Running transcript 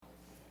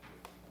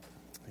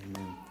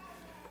Amen.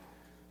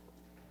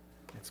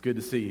 It's good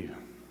to see you.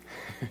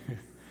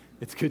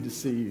 It's good to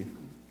see you.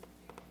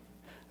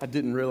 I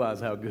didn't realize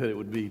how good it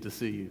would be to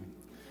see you.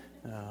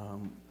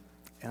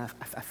 And I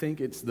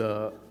think it's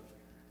the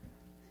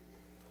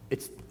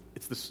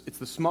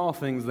small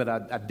things that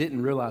I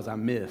didn't realize I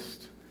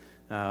missed.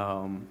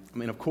 I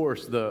mean, of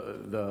course,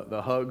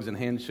 the hugs and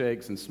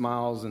handshakes and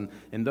smiles and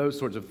those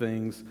sorts of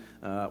things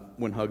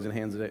when hugs and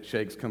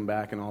handshakes come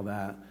back and all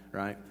that,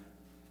 right?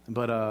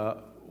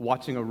 But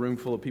watching a room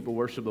full of people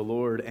worship the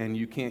Lord and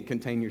you can't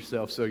contain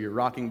yourself, so you're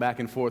rocking back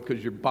and forth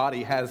because your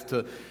body has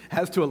to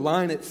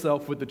align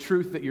itself with the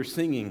truth that you're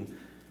singing.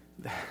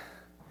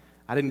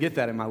 I didn't get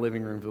that in my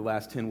living room for the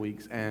last 10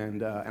 weeks,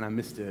 and I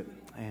missed it.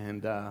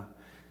 And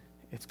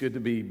it's good to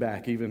be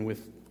back, even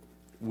with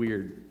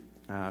weird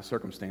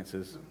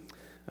circumstances.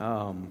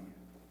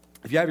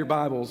 If you have your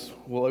Bibles,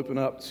 we'll open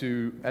up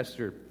to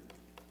Esther.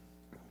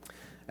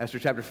 Esther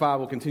chapter 5.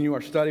 We'll continue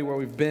our study where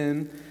we've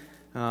been.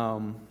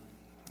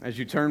 As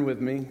you turn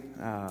with me,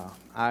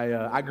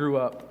 I grew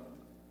up,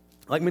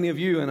 like many of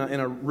you, in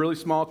a really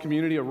small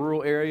community, a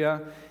rural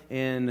area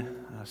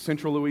in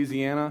central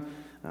Louisiana,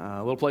 a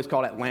little place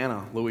called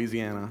Atlanta,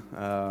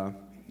 Louisiana,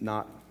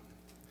 not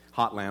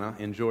Hotlanta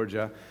in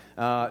Georgia.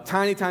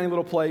 Tiny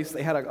little place.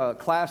 They had a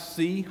Class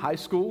C high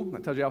school.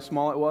 That tells you how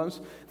small it was.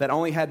 That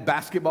only had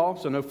basketball,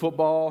 so no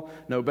football,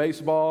 no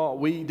baseball.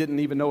 We didn't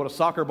even know what a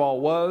soccer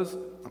ball was.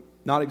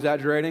 Not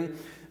exaggerating.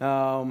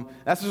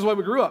 That's just the way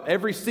we grew up.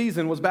 Every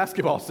season was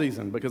basketball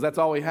season because that's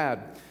all we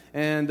had.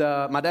 And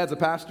my dad's a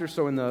pastor,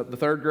 so in the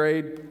third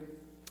grade,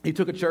 he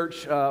took a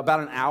church about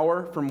an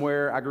hour from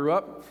where I grew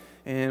up.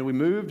 And we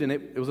moved, and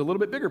it was a little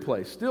bit bigger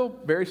place. Still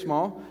very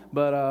small,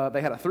 but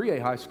they had a 3A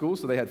high school,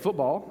 so they had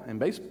football and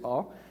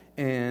baseball.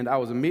 And I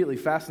was immediately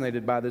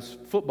fascinated by this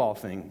football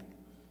thing,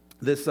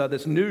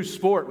 this new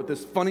sport with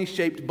this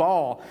funny-shaped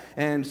ball.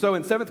 And so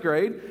in 7th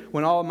grade,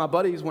 when all of my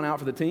buddies went out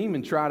for the team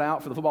and tried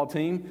out for the football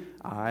team,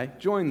 I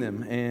joined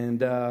them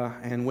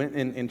and went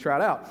and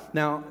tried out.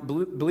 Now,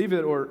 believe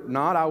it or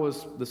not, I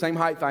was the same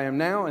height I am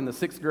now in the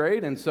 6th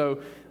grade, and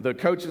so the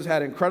coaches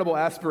had incredible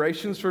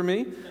aspirations for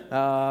me.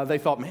 They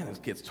thought, man, this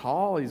kid's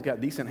tall, he's got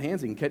decent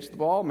hands, he can catch the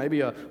ball,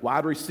 maybe a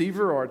wide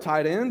receiver or a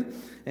tight end.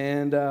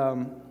 And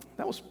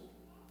that was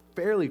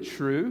fairly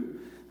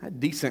true. I had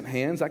decent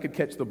hands. I could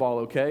catch the ball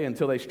okay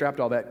until they strapped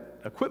all that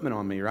equipment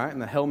on me, right?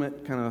 And the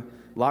helmet kind of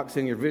locks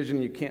in your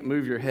vision. You can't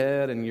move your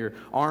head, and your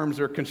arms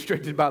are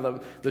constricted by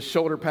the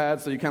shoulder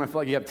pads, so you kind of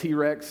feel like you have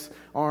T-Rex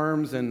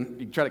arms, and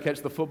you try to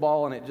catch the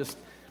football,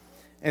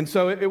 and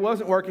so it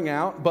wasn't working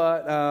out,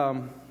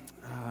 but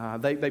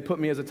they put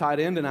me as a tight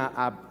end, and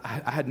I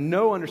had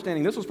no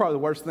understanding. This was probably the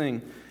worst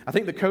thing. I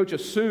think the coach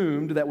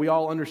assumed that we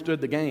all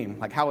understood the game,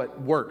 like how it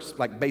works,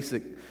 like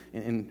basic,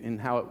 in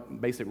how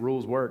basic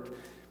rules worked.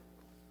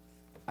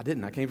 I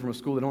didn't. I came from a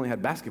school that only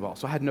had basketball,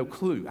 so I had no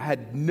clue.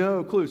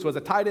 So as a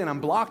tight end, I'm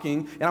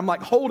blocking, and I'm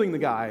like holding the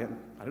guy.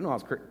 I don't know, I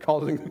was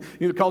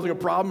causing a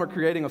problem or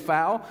creating a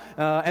foul.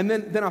 And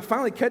then I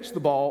finally catch the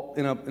ball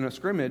in a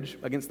scrimmage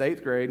against the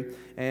 8th grade,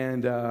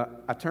 and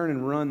I turn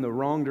and run the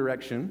wrong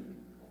direction.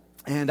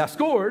 And I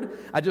scored.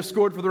 I just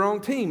scored for the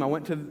wrong team. I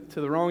went to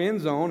the wrong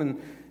end zone,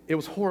 and it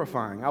was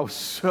horrifying. I was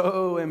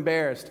so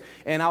embarrassed.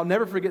 And I'll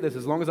never forget this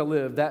as long as I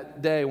live.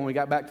 That day when we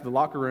got back to the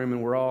locker room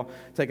and we're all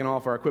taking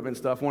off our equipment and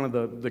stuff, one of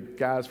the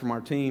guys from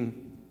our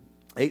team,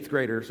 8th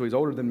grader, so he's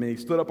older than me,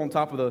 stood up on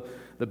top of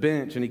the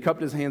bench and he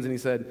cupped his hands and he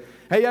said,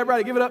 "Hey,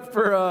 everybody, give it up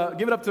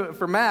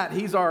for Matt.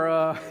 He's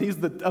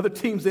the other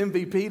team's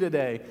MVP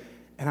today."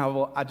 And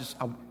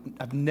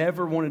I've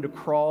never wanted to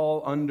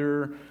crawl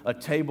under a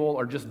table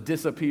or just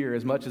disappear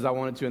as much as I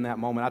wanted to in that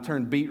moment. I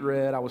turned beet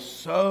red. I was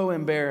so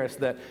embarrassed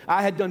that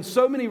I had done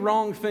so many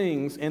wrong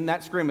things in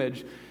that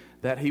scrimmage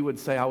that he would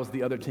say I was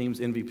the other team's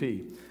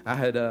MVP. I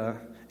had,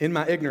 in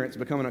my ignorance,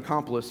 become an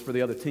accomplice for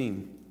the other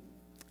team.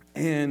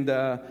 And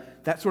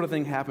that sort of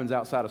thing happens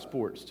outside of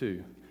sports,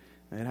 too.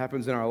 It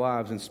happens in our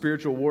lives, and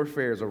spiritual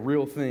warfare is a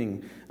real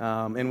thing,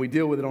 and we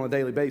deal with it on a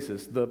daily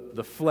basis.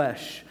 The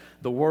flesh,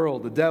 the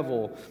world, the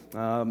devil,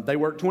 they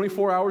work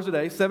 24 hours a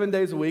day, 7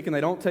 days a week, and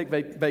they don't take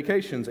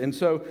vacations. And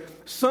so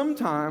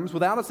sometimes,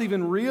 without us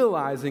even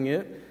realizing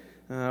it,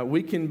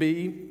 we can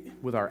be,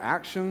 with our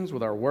actions,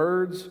 with our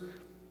words,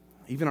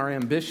 even our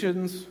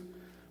ambitions,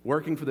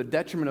 working for the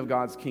detriment of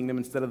God's kingdom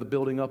instead of the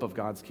building up of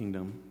God's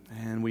kingdom.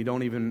 And we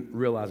don't even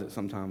realize it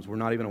sometimes. We're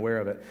not even aware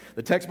of it.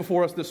 The text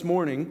before us this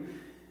morning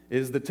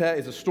is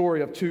a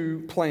story of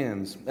two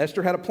plans.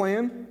 Esther had a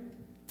plan,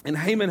 and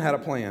Haman had a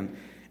plan.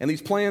 And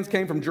these plans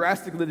came from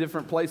drastically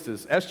different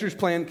places. Esther's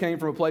plan came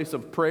from a place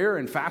of prayer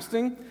and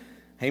fasting.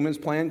 Haman's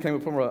plan came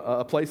from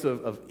a place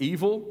of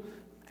evil,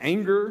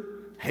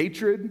 anger,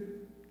 hatred.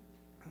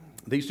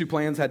 These two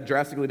plans had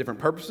drastically different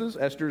purposes.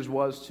 Esther's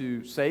was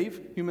to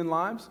save human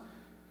lives.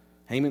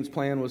 Haman's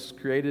plan was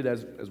created,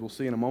 as we'll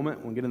see in a moment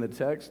when we get into the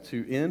text,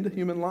 to end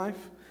human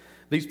life.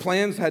 These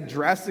plans had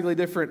drastically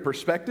different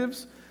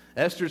perspectives.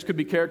 Esther's could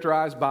be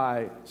characterized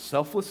by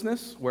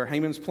selflessness, where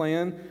Haman's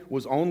plan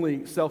was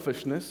only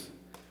selfishness.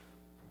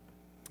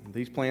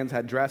 These plans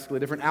had drastically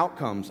different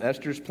outcomes.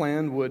 Esther's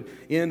plan would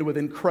end with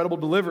incredible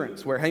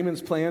deliverance, where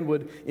Haman's plan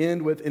would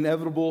end with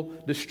inevitable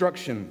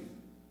destruction.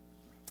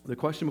 The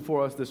question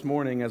before us this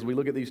morning as we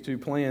look at these two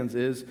plans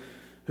is,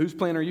 whose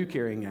plan are you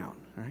carrying out?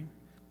 Right?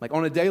 Like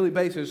on a daily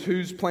basis,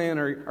 whose plan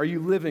are you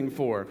living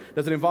for?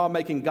 Does it involve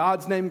making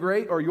God's name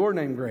great or your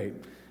name great?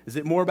 Is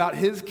it more about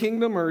His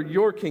kingdom or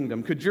your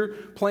kingdom? Could your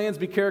plans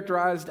be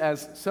characterized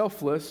as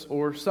selfless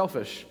or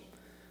selfish?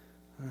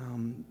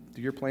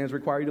 Do your plans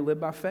require you to live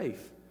by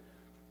faith?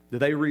 Do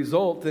they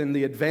result in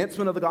the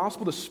advancement of the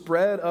gospel, the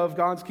spread of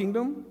God's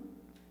kingdom?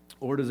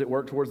 Or does it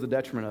work towards the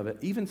detriment of it,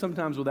 even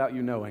sometimes without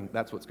you knowing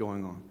that's what's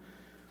going on?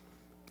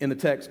 In the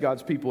text,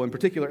 God's people, in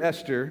particular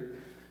Esther,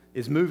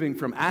 is moving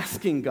from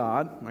asking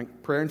God,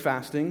 like prayer and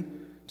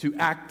fasting, to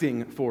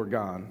acting for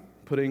God,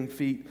 putting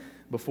feet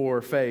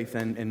before faith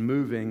and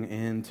moving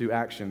into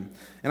action.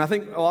 And I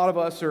think a lot of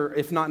us are,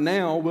 if not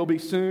now, will be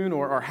soon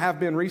or have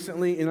been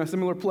recently in a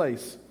similar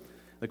place.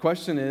 The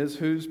question is,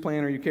 whose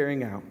plan are you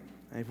carrying out?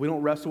 And if we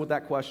don't wrestle with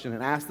that question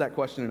and ask that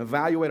question and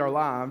evaluate our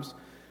lives,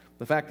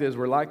 the fact is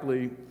we're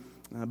likely,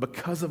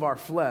 because of our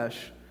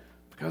flesh,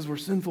 because we're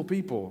sinful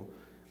people,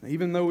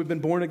 even though we've been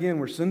born again,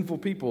 we're sinful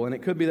people, and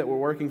it could be that we're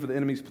working for the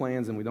enemy's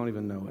plans and we don't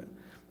even know it.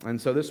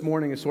 And so this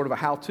morning is sort of a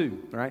how-to,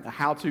 right? A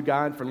how-to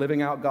guide for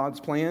living out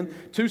God's plan.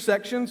 2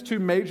 sections, 2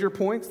 major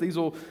points. These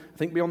will, I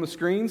think, be on the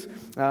screens.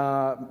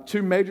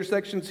 2 major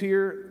sections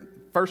here.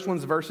 First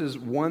one's verses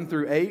 1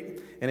 through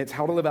 8, and it's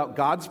how to live out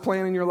God's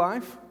plan in your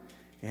life.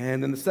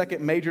 And then the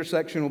second major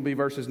section will be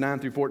verses 9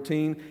 through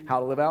 14, how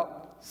to live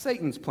out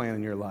Satan's plan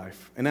in your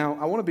life. And now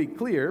I want to be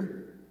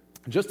clear,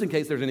 just in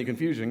case there's any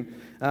confusion.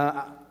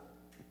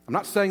 I'm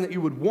not saying that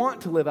you would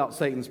want to live out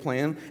Satan's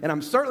plan, and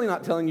I'm certainly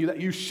not telling you that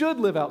you should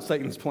live out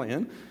Satan's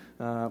plan.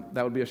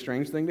 That would be a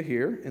strange thing to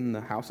hear in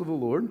the house of the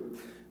Lord.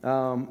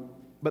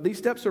 But these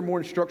steps are more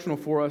instructional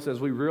for us as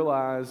we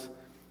realize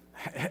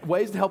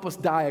ways to help us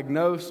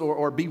diagnose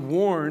or be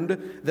warned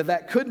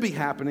that could be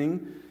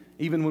happening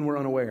even when we're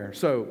unaware.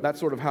 So that's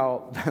sort of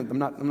how I'm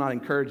not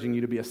encouraging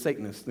you to be a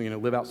Satanist,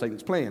 live out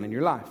Satan's plan in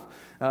your life.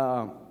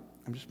 I'm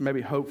just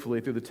maybe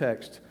hopefully through the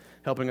text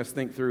helping us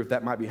think through if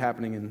that might be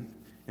happening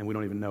and we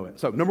don't even know it.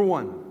 So number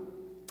 1,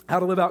 how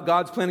to live out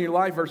God's plan in your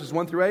life, verses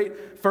 1 through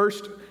 8.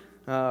 First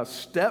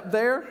step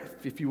there,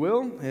 if you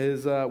will,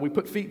 is we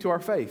put feet to our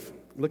faith.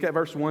 Look at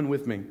verse 1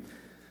 with me.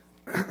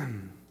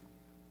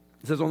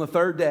 It says, on the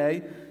 3rd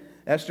day,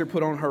 Esther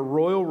put on her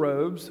royal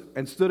robes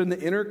and stood in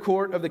the inner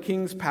court of the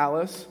king's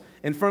palace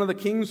in front of the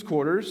king's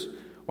quarters,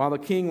 while the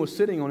king was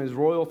sitting on his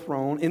royal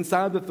throne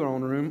inside the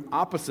throne room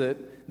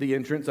opposite the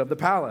entrance of the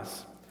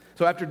palace.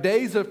 So after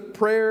days of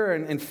prayer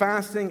and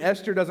fasting,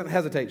 Esther doesn't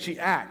hesitate. She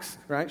acts,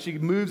 right? She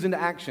moves into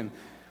action.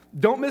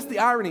 Don't miss the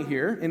irony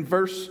here in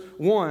verse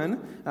 1.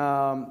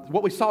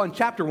 What we saw in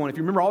chapter 1, if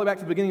you remember all the way back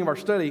to the beginning of our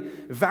study,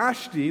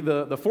 Vashti,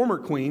 the former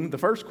queen, the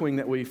first queen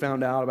that we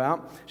found out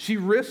about, she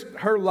risked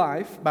her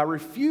life by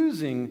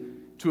refusing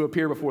to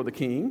appear before the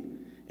king.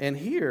 And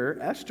here,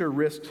 Esther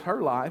risks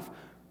her life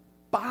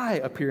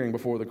by appearing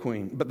before the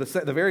queen, but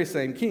the very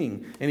same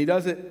king. And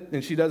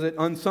she does it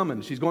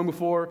unsummoned. She's going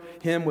before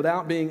him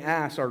without being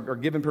asked or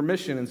given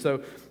permission. And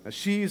so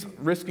she's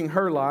risking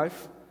her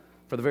life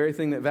for the very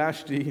thing that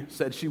Vashti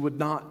said she would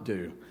not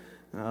do.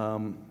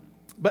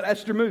 But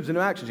Esther moves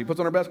into action. She puts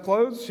on her best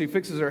clothes. She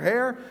fixes her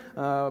hair,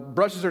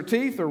 brushes her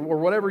teeth, or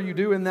whatever you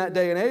do in that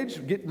day and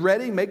age. Get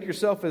ready. Make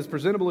yourself as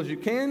presentable as you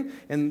can.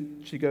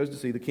 And she goes to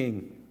see the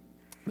king.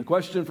 The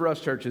question for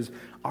us, church, is,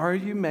 are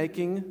you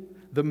making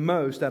the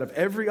most out of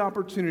every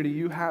opportunity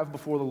you have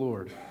before the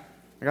Lord?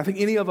 I think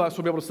any of us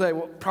will be able to say,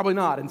 well, probably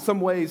not. In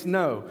some ways,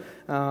 no.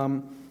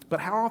 But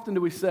how often do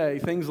we say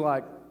things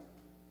like,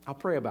 I'll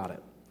pray about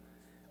it?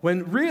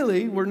 When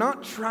really, we're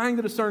not trying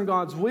to discern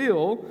God's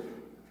will.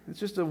 It's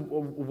just a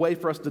way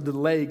for us to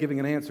delay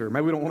giving an answer.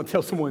 Maybe we don't want to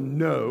tell someone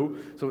no,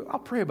 so I'll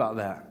pray about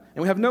that.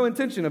 And we have no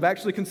intention of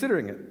actually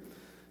considering it.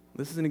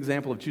 This is an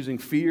example of choosing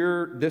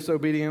fear,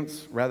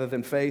 disobedience, rather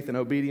than faith and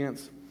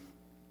obedience.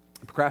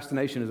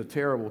 Procrastination is a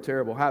terrible,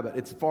 terrible habit.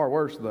 It's far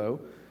worse, though,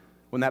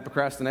 when that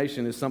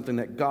procrastination is something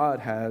that God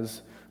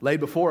has laid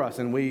before us,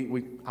 and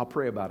I'll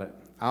pray about it.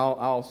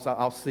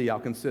 I'll see,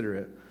 I'll consider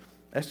it.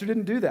 Esther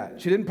didn't do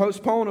that. She didn't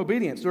postpone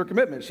obedience to her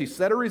commitment. She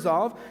set a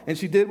resolve, and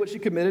she did what she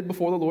committed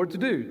before the Lord to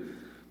do.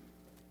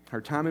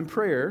 Her time in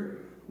prayer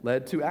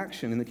led to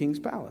action in the king's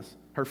palace.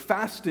 Her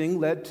fasting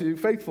led to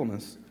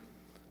faithfulness.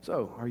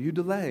 So, are you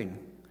delaying?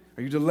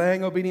 Are you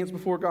delaying obedience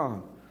before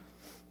God?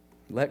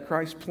 Let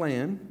Christ's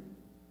plan,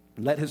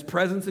 let His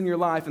presence in your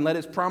life, and let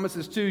His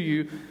promises to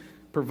you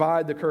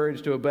provide the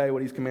courage to obey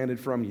what He's commanded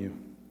from you.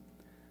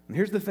 And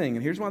here's the thing,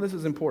 and here's why this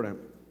is important.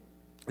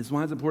 It's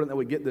why it's important that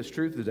we get this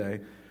truth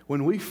today.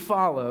 When we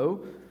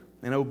follow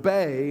and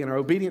obey and are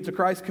obedient to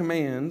Christ's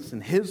commands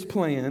and his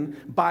plan,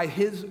 by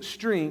his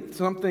strength,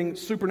 something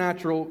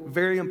supernatural,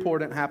 very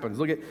important happens.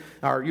 Look at,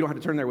 or you don't have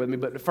to turn there with me,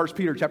 but 1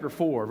 Peter chapter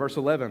 4, verse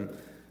 11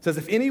 says,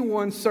 if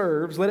anyone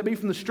serves, let it be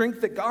from the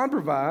strength that God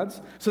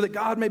provides, so that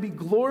God may be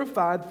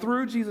glorified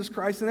through Jesus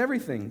Christ in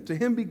everything. To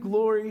him be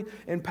glory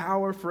and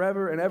power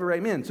forever and ever.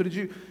 Amen. So did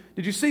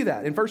you see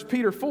that? In 1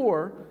 Peter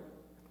 4,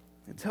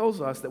 it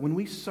tells us that when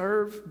we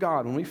serve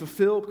God, when we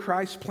fulfill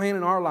Christ's plan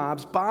in our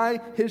lives by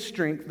his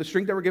strength, the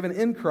strength that we're given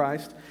in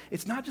Christ,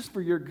 it's not just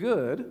for your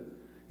good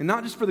and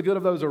not just for the good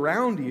of those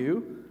around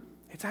you.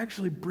 It's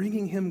actually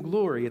bringing him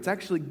glory. It's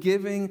actually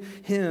giving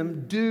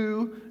him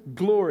due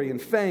glory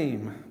and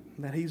fame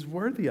that he's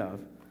worthy of.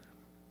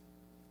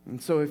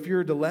 And so if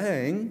you're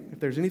delaying, if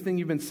there's anything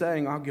you've been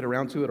saying, I'll get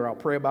around to it, or I'll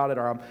pray about it,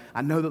 or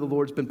I know that the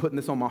Lord's been putting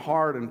this on my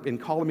heart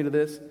and calling me to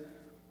this,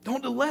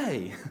 don't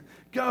delay.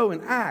 Go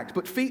and act.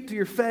 Put feet to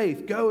your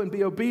faith. Go and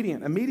be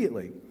obedient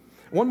immediately.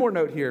 One more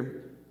note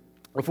here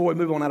before we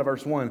move on out of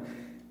verse 1.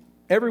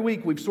 Every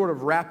week we've sort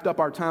of wrapped up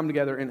our time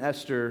together in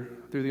Esther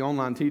through the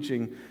online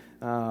teaching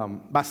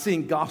by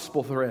seeing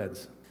gospel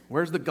threads.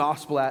 Where's the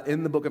gospel at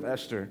in the book of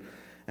Esther?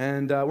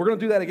 And we're going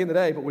to do that again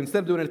today, but instead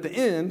of doing it at the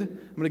end,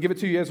 I'm going to give it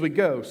to you as we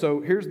go.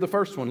 So here's the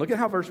first one. Look at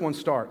how verse 1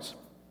 starts.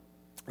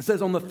 It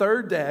says, on the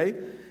third day,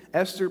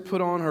 Esther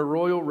put on her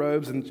royal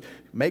robes and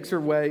makes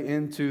her way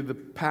into the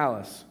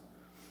palace.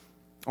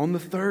 On the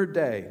third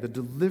day, the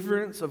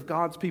deliverance of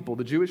God's people,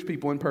 the Jewish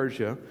people in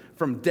Persia,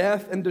 from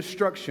death and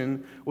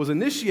destruction was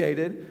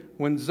initiated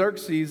when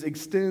Xerxes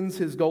extends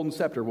his golden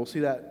scepter. We'll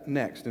see that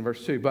next in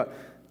verse 2. But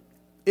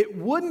it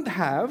wouldn't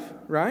have,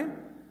 right?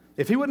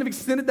 If he wouldn't have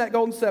extended that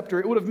golden scepter,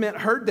 it would have meant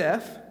her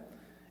death,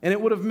 and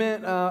it would have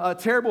meant a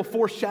terrible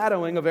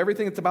foreshadowing of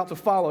everything that's about to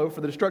follow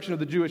for the destruction of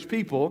the Jewish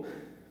people.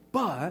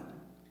 But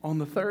on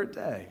the third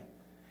day,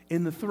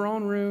 in the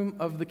throne room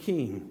of the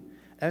king,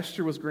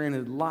 Esther was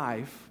granted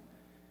life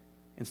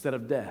instead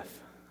of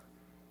death.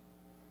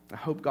 I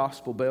hope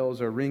gospel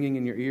bells are ringing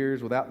in your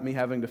ears without me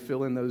having to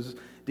fill in those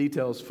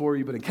details for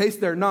you. But in case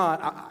they're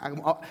not,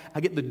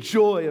 I get the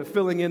joy of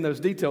filling in those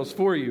details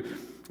for you.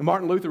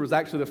 Martin Luther was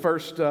actually the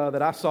first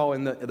that I saw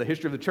in the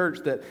history of the church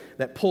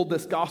that pulled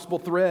this gospel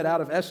thread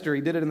out of Esther. He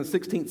did it in the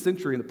 16th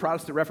century in the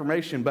Protestant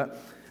Reformation. But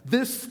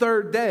this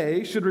third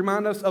day should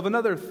remind us of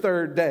another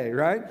third day,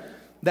 right?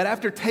 That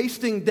after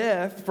tasting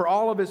death for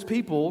all of his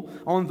people,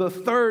 on the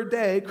third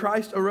day,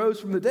 Christ arose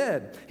from the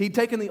dead. He'd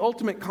taken the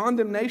ultimate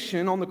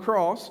condemnation on the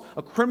cross,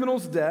 a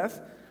criminal's death,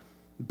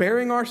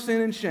 bearing our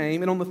sin and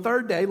shame. And on the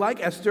third day,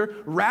 like Esther,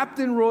 wrapped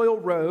in royal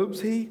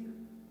robes, he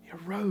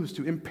arose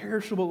to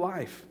imperishable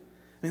life.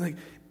 I mean,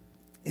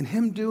 in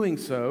him doing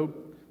so,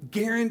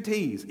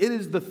 guarantees, it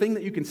is the thing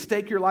that you can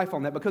stake your life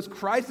on, that because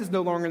Christ is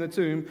no longer in the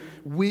tomb,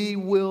 we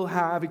will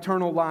have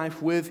eternal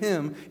life with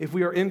him if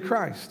we are in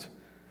Christ.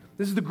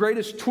 This is the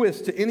greatest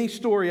twist to any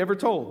story ever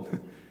told.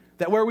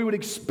 That where we would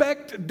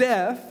expect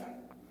death,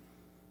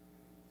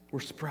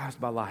 we're surprised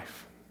by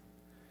life.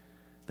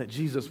 That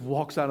Jesus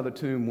walks out of the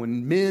tomb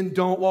when men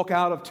don't walk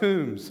out of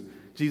tombs.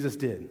 Jesus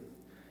did.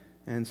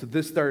 And so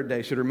this third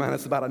day should remind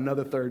us about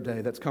another third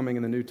day that's coming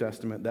in the New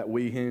Testament that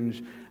we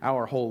hinge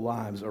our whole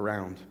lives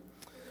around.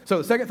 So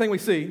the second thing we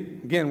see,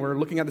 again, we're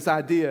looking at this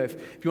idea, if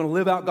you want to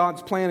live out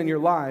God's plan in your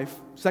life,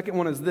 second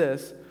one is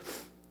this: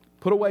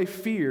 put away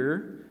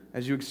fear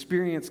as you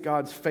experience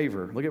God's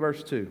favor. Look at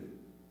verse 2.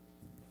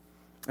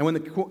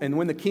 And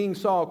when the king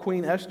saw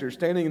Queen Esther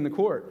standing in the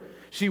court,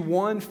 she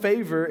won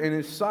favor in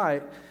his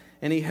sight,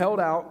 and he held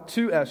out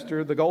to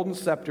Esther the golden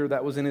scepter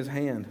that was in his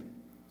hand.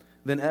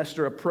 Then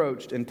Esther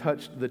approached and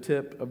touched the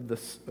tip of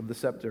the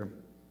scepter.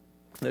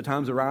 The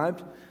time's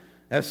arrived.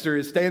 Esther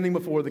is standing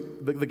before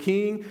the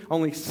king,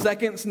 only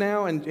seconds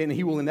now, and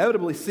he will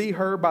inevitably see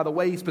her by the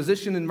way he's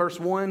positioned in verse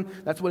 1.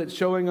 That's what it's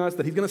showing us,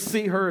 that he's going to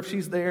see her if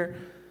she's there.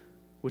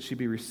 Would she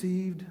be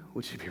received?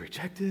 Would she be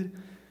rejected?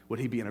 Would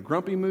he be in a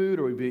grumpy mood,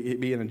 or would he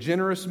be in a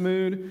generous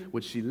mood?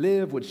 Would she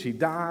live? Would she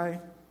die?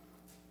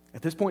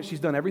 At this point, she's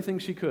done everything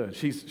she could.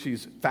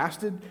 She's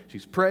fasted,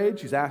 she's prayed,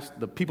 she's asked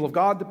the people of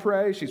God to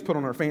pray, she's put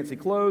on her fancy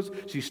clothes,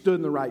 she stood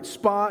in the right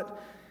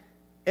spot.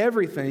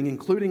 Everything,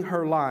 including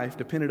her life,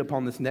 depended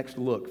upon this next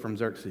look from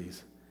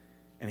Xerxes.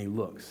 And he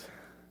looks.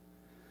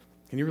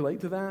 Can you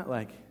relate to that?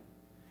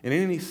 In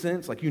any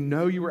sense,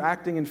 you were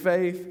acting in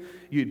faith,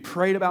 you'd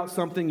prayed about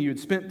something,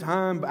 you'd spent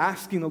time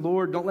asking the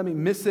Lord, don't let me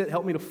miss it,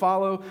 help me to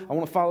follow, I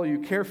want to follow you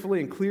carefully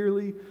and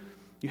clearly.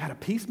 You had a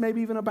peace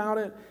maybe even about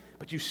it,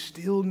 but you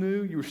still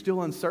knew, you were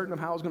still uncertain of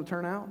how it was going to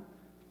turn out.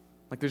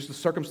 There's the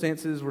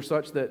circumstances were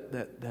such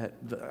that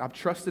I've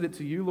trusted it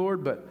to you,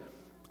 Lord, but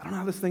I don't know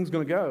how this thing's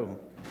going to go.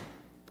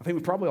 I think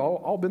we've probably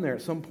all been there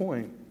at some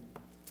point.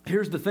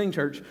 Here's the thing,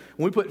 church.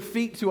 When we put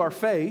feet to our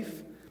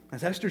faith,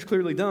 as Esther's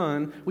clearly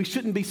done, we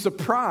shouldn't be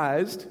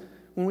surprised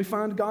when we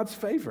find God's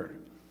favor.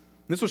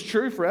 This was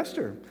true for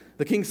Esther.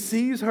 The king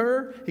sees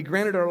her. He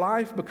granted her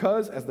life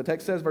because, as the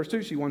text says, verse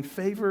 2, she won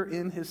favor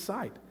in his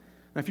sight.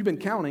 Now, if you've been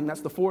counting,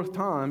 that's the fourth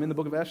time in the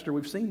book of Esther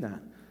we've seen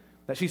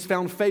that she's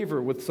found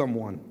favor with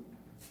someone.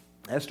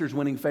 Esther's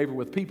winning favor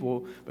with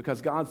people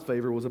because God's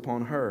favor was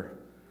upon her.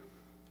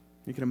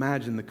 You can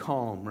imagine the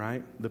calm,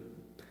 right? The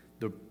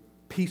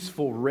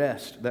peaceful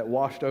rest that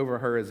washed over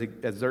her as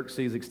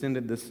Xerxes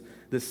extended this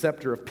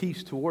scepter of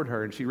peace toward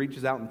her, and she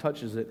reaches out and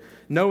touches it,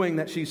 knowing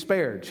that she's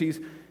spared. She's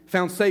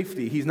found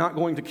safety. He's not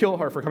going to kill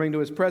her for coming to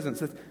his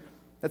presence.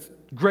 That's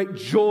great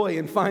joy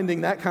in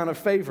finding that kind of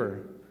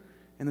favor.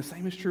 And the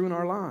same is true in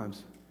our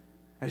lives.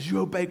 As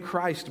you obey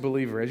Christ,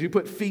 believer, as you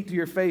put feet to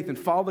your faith and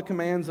follow the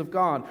commands of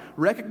God,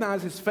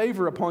 recognize His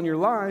favor upon your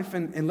life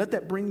and let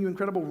that bring you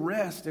incredible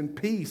rest and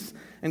peace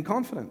and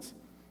confidence.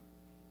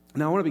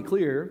 Now, I want to be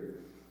clear.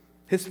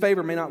 His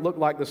favor may not look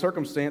like the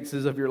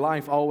circumstances of your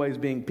life always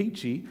being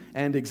peachy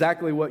and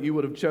exactly what you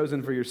would have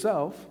chosen for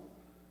yourself.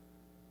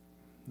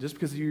 Just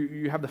because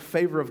you have the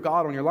favor of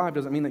God on your life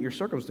doesn't mean that your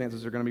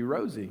circumstances are going to be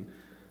rosy.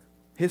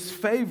 His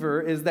favor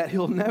is that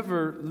He'll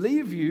never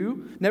leave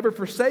you, never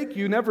forsake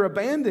you, never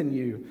abandon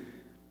you.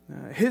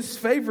 His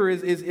favor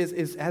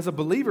is as a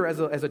believer, as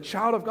a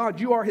child of God,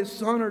 you are His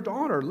son or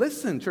daughter.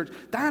 Listen, church,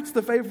 that's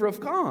the favor of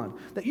God.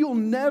 That you'll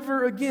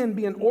never again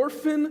be an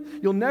orphan.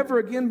 You'll never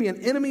again be an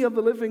enemy of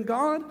the living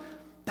God.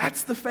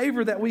 That's the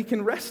favor that we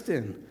can rest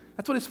in.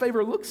 That's what His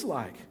favor looks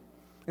like.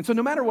 And so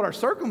no matter what our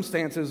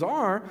circumstances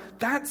are,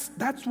 that's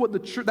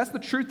the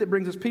truth that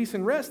brings us peace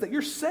and rest, that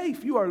you're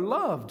safe, you are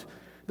loved.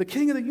 The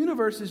King of the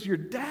universe is your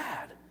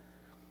dad.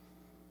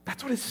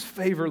 That's what His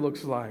favor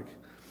looks like.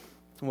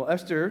 Well,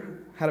 Esther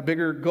had a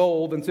bigger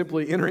goal than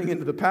simply entering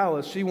into the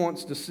palace. She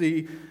wants to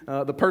see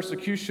the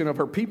persecution of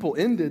her people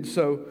ended.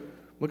 So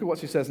look at what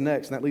she says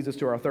next, and that leads us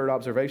to our third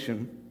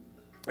observation.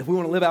 If we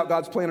want to live out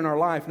God's plan in our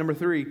life, number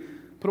 3,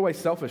 put away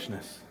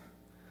selfishness.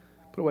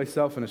 Put away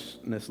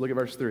selfishness. Look at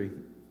verse 3.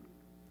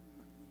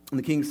 And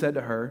the king said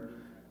to her,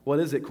 "What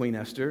is it, Queen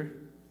Esther?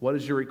 What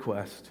is your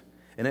request?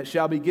 And it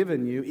shall be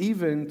given you,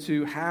 even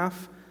to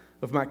half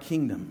of my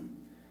kingdom."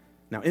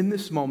 Now, in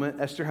this moment,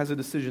 Esther has a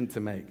decision to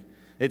make.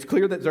 It's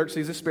clear that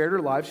Xerxes has spared her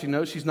life. She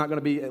knows she's not going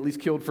to be at least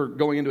killed for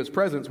going into his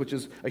presence, which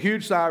is a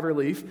huge sigh of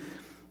relief.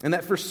 And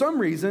that for some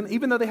reason,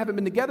 even though they haven't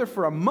been together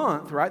for a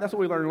month, right? That's what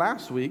we learned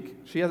last week.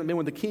 She hasn't been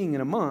with the king in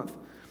a month.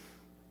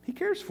 He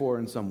cares for her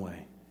in some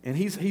way. And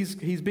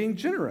he's being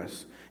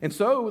generous. And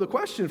so the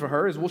question for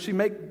her is, will she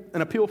make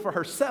an appeal for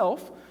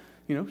herself?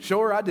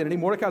 Show her identity.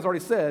 Mordecai's already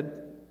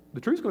said,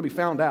 the truth's going to be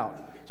found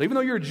out. So even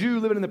though you're a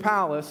Jew living in the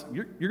palace,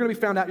 you're going to be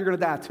found out, you're going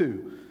to die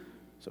too.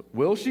 So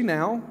will she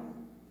now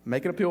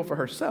make an appeal for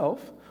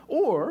herself,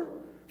 or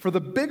for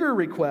the bigger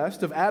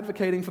request of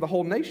advocating for the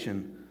whole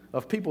nation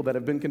of people that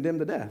have been condemned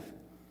to death?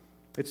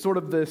 It's sort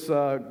of this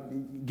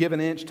give an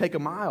inch, take a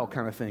mile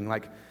kind of thing.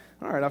 Like,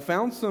 all right, I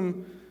found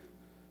some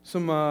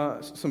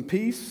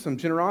peace, some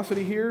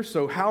generosity here,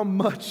 so how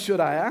much should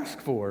I ask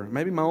for?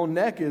 Maybe my own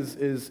neck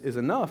is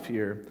enough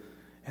here.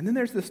 And then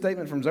there's this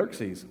statement from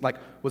Xerxes. Like,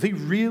 was he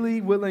really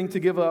willing to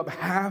give up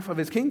half of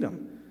his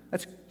kingdom?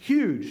 That's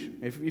huge.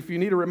 If you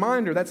need a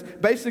reminder, that's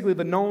basically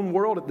the known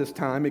world at this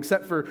time,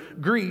 except for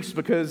Greece,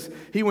 because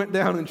he went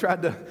down and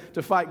tried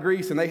to fight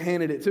Greece, and they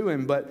handed it to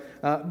him.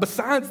 But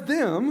besides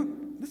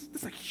them, this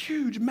is a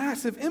huge,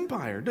 massive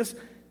empire. Is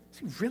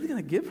he really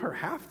going to give her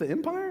half the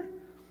empire?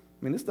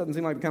 I mean, this doesn't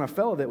seem like the kind of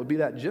fellow that would be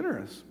that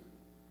generous.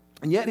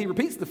 And yet he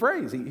repeats the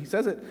phrase. He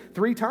says it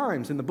 3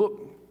 times in the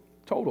book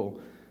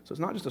total. So it's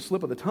not just a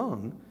slip of the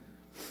tongue.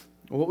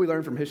 Well, what we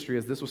learned from history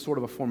is this was sort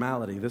of a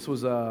formality. This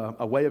was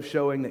a way of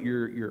showing that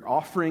you're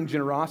offering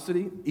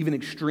generosity, even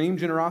extreme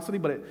generosity,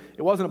 but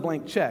it wasn't a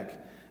blank check.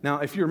 Now,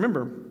 if you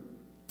remember,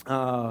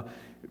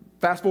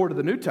 fast forward to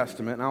the New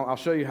Testament, and I'll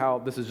show you how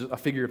this is just a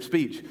figure of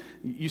speech.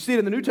 You see it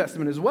in the New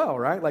Testament as well,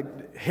 right?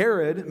 Like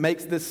Herod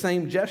makes this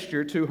same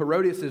gesture to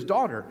Herodias'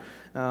 daughter,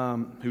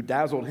 who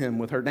dazzled him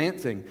with her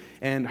dancing.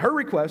 And her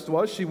request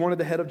was she wanted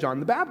the head of John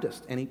the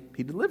Baptist, and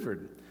he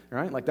delivered.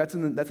 Right? Like that's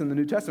in the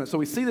New Testament. So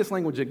we see this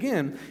language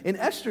again. In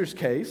Esther's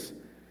case,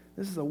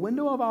 this is a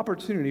window of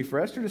opportunity for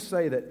Esther to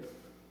say that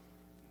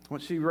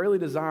what she really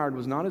desired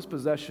was not his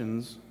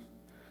possessions,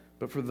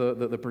 but for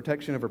the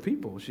protection of her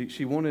people.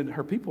 She wanted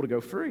her people to go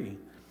free.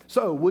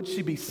 So would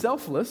she be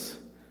selfless,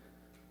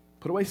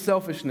 put away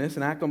selfishness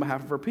and act on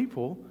behalf of her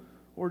people,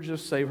 or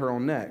just save her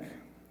own neck?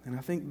 And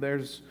I think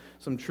there's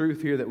some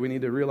truth here that we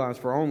need to realize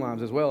for our own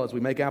lives as well as we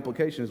make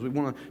applications. We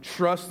want to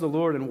trust the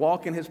Lord and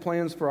walk in His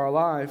plans for our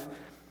life.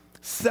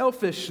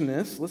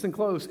 Selfishness, listen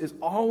close, is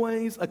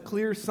always a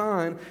clear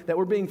sign that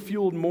we're being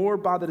fueled more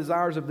by the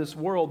desires of this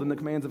world than the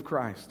commands of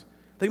Christ.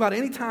 Think about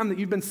any time that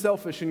you've been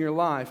selfish in your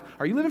life.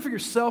 Are you living for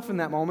yourself in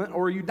that moment,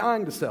 or are you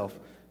dying to self?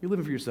 You're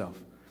living for yourself.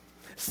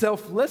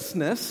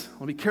 Selflessness,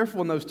 I'll be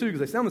careful in those two because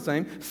they sound the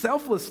same.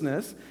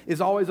 Selflessness is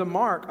always a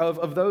mark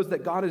of those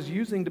that God is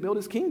using to build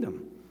His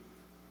kingdom.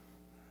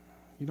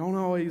 You don't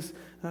always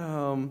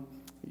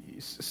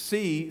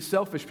see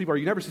selfish people, or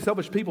you never see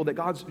selfish people that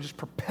God's just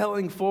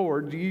propelling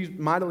forward to use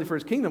mightily for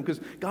His kingdom, because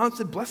God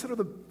said, blessed are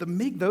the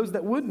meek, those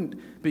that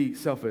wouldn't be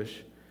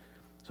selfish.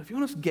 So if you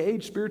want to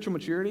gauge spiritual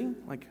maturity,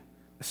 like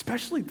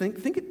especially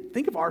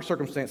think of our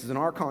circumstances and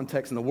our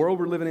context and the world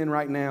we're living in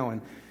right now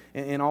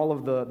and all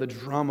of the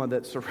drama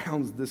that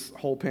surrounds this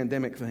whole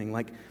pandemic thing.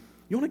 Like,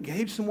 you want to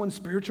gauge someone's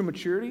spiritual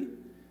maturity?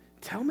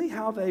 Tell me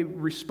how they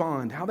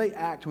respond, how they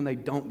act when they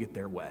don't get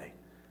their way.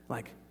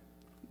 Like,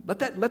 let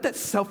that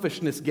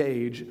selfishness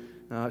gauge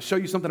show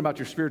you something about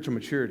your spiritual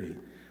maturity.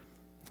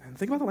 And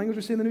think about the language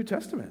we see in the New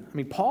Testament. I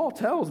mean, Paul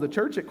tells the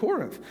church at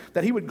Corinth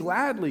that he would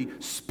gladly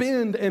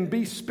spend and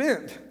be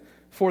spent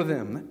for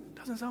them. That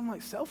doesn't sound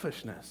like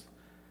selfishness.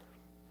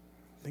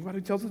 Think about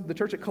what he tells the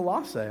church at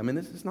Colossae. I mean,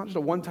 this is not just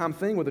a one-time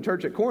thing with the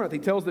church at Corinth. He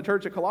tells the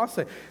church at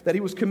Colossae that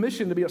he was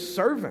commissioned to be a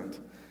servant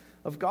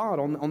of God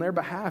on their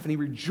behalf, and he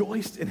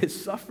rejoiced in his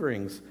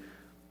sufferings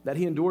that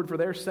he endured for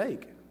their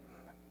sake.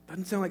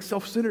 Doesn't sound like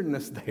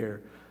self-centeredness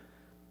there.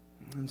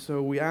 And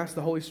so we ask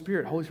the Holy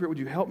Spirit, would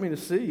you help me to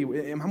see?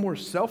 Am I more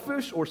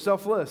selfish or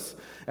selfless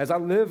as I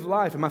live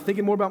life? Am I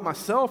thinking more about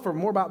myself or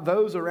more about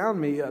those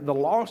around me, the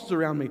lost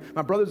around me,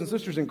 my brothers and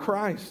sisters in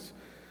Christ?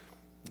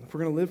 If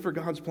we're going to live for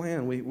God's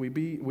plan,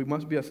 we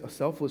must be a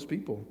selfless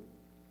people.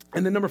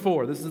 And then number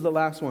 4, this is the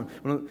last one.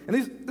 And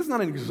this is not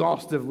an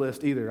exhaustive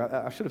list either.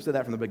 I should have said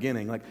that from the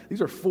beginning. Like,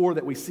 these are 4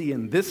 that we see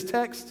in this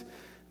text,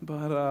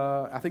 but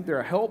I think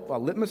they're a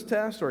litmus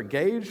test or a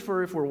gauge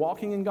for if we're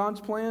walking in God's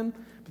plan.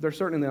 But they're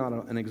certainly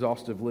not an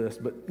exhaustive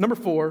list. But number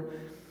 4,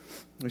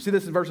 we see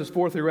this in verses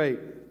 4 through 8.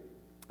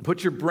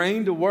 Put your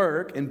brain to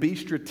work and be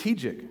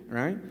strategic,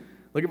 right?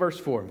 Look at verse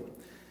 4.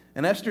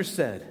 And Esther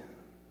said,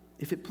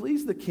 if it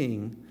please the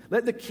king,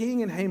 let the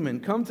king and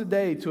Haman come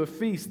today to a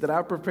feast that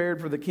I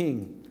prepared for the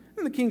king.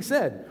 And the king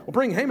said, well,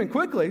 bring Haman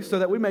quickly so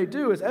that we may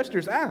do as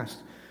Esther's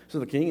asked. So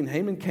the king and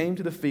Haman came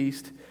to the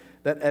feast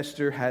that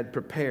Esther had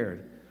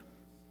prepared.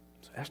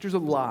 So Esther's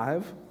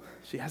alive.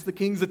 She has the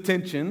king's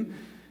attention.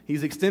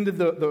 He's extended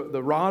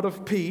the rod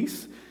of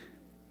peace.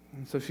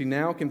 And so she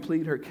now can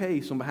plead her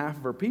case on behalf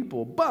of her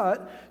people.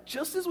 But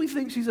just as we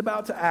think she's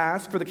about to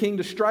ask for the king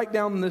to strike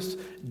down this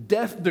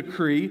death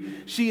decree,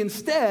 she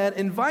instead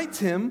invites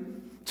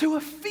him to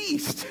a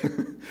feast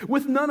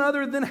with none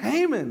other than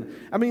Haman.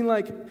 I mean,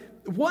 like,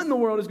 what in the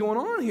world is going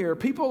on here?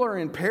 People are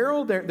in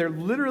peril. They're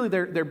literally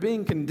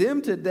being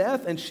condemned to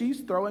death, and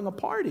she's throwing a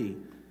party.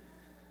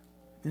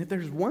 And if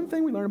there's one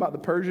thing we learn about the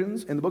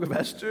Persians in the book of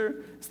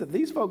Esther, it's that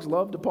these folks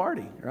love to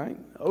party, right?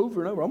 Over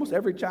and over. Almost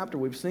every chapter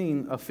we've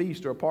seen a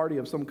feast or a party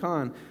of some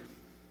kind.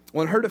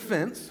 Well, in her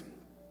defense,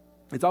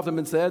 it's often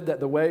been said that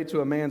the way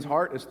to a man's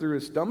heart is through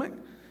his stomach.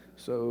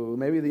 So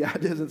maybe the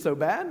idea isn't so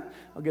bad.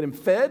 I'll get him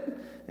fed,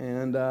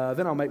 and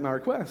then I'll make my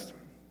request.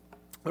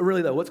 But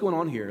really, though, what's going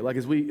on here? Like,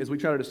 as we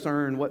try to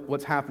discern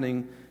what's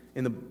happening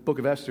in the book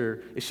of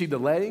Esther, is she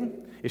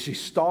delaying? Is she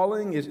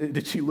stalling?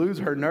 Did she lose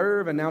her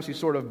nerve, and now she's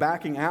sort of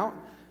backing out?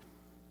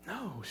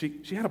 No,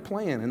 she had a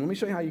plan, and let me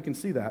show you how you can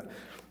see that.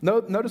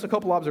 Notice a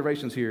couple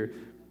observations here.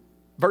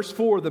 Verse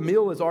 4, the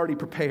meal is already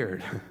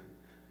prepared.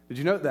 Did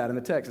you note that in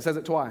the text? It says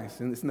it twice,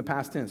 and it's in the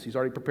past tense. She's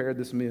already prepared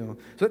this meal.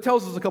 So that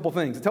tells us a couple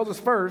things. It tells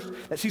us first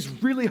that she's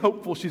really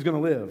hopeful she's going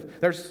to live.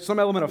 There's some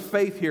element of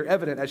faith here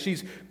evident as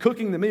she's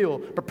cooking the meal,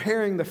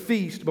 preparing the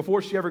feast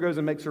before she ever goes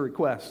and makes her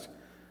request.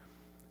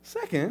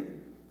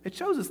 Second, it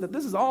shows us that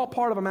this is all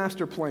part of a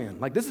master plan.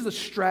 Like, this is a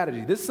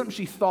strategy. This is something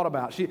she thought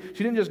about. She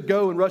didn't just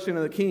go and rush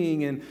into the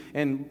king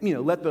and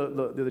let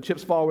the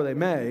chips fall where they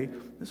may.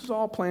 This is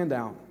all planned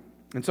out.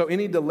 And so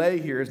any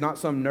delay here is not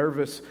some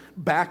nervous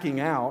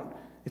backing out.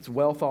 It's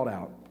well thought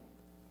out.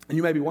 And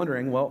you may be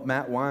wondering, well,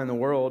 Matt, why in the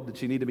world did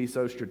she need to be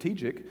so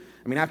strategic?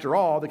 I mean, after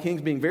all, the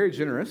king's being very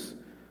generous.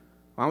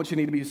 Why would she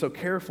need to be so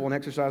careful and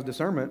exercise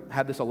discernment,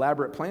 have this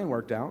elaborate plan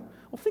worked out?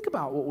 Well, think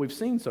about what we've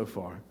seen so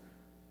far.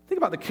 Think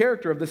about the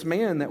character of this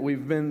man that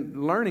we've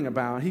been learning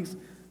about. He's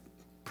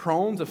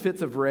prone to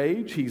fits of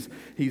rage.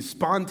 He's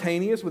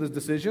spontaneous with his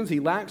decisions. He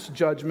lacks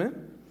judgment.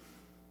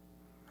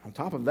 On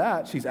top of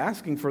that, she's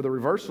asking for the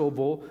reverse of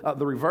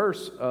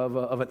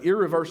an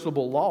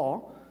irreversible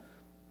law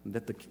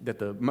that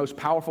the most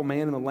powerful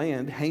man in the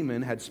land,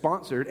 Haman, had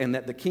sponsored, and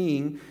that the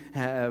king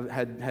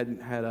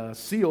had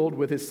sealed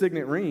with his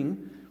signet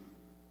ring.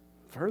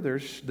 Further,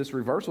 this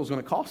reversal is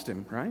going to cost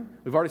him, right?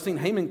 We've already seen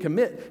Haman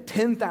commit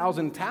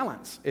 10,000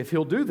 talents if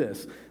he'll do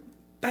this.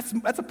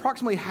 That's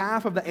approximately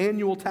half of the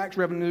annual tax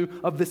revenue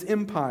of this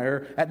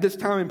empire at this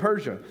time in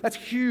Persia. That's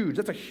huge.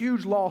 That's a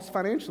huge loss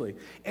financially.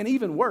 And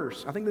even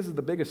worse, I think this is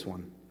the biggest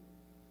one.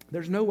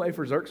 There's no way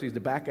for Xerxes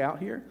to back out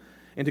here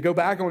and to go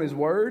back on his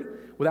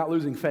word without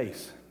losing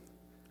face,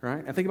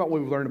 right? And think about what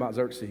we've learned about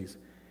Xerxes.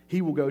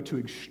 He will go to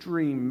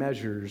extreme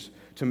measures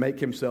to make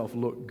himself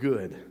look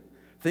good.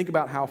 Think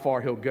about how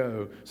far he'll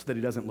go so that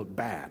he doesn't look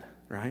bad,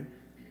 right?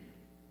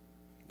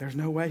 There's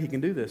no way he can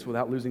do this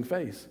without losing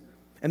face.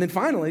 And then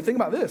finally, think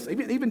about this.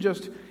 Even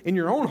just in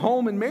your own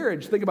home and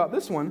marriage, think about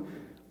this one.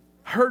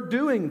 Her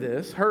doing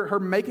this, her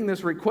making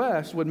this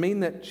request would mean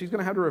that she's going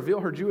to have to reveal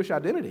her Jewish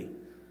identity.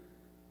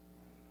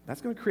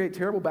 That's going to create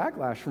terrible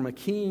backlash from a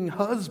king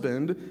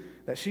husband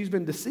that she's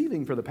been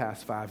deceiving for the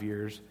past 5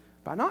 years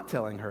by not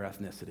telling her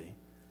ethnicity.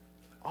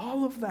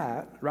 All of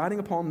that riding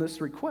upon this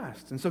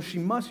request. And so she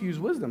must use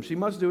wisdom. She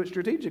must do it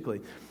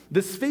strategically.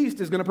 This feast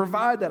is going to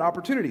provide that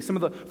opportunity. Some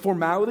of the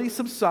formality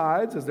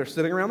subsides as they're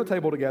sitting around the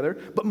table together.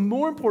 But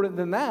more important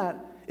than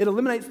that it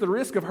eliminates the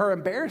risk of her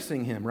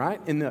embarrassing him, right?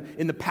 In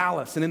the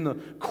palace and in the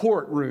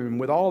courtroom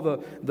with all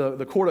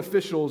the court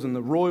officials and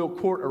the royal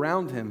court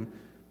around him.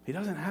 He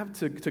doesn't have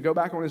to go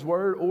back on his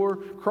word or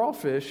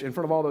crawfish in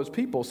front of all those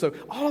people. So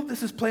all of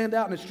this is planned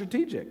out and it's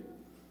strategic.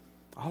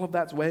 All of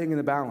that's weighing in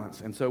the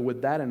balance. And so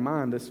with that in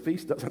mind, this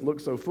feast doesn't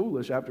look so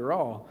foolish after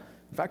all.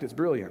 In fact, it's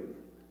brilliant.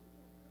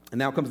 And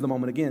now comes the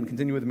moment again.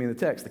 Continue with me in the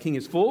text. The king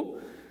is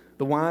full.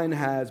 The wine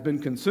has been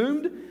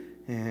consumed.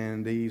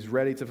 And he's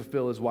ready to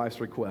fulfill his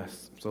wife's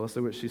request. So let's see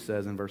what she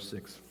says in verse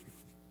 6.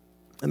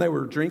 And they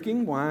were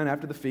drinking wine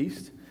after the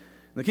feast.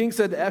 And the king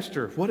said to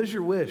Esther, "What is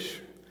your wish?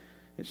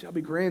 It shall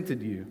be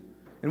granted you.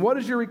 And what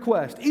is your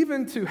request?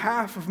 Even to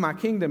half of my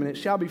kingdom, and it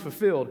shall be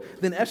fulfilled."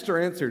 Then Esther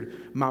answered,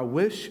 "My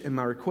wish and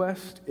my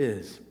request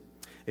is,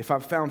 if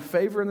I've found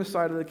favor in the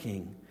sight of the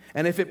king,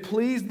 and if it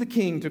pleased the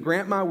king to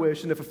grant my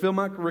wish and to fulfill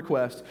my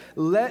request,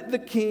 let the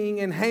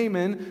king and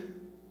Haman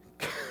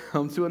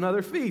come to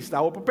another feast.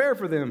 I will prepare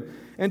for them.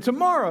 And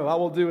tomorrow I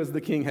will do as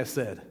the king has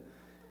said."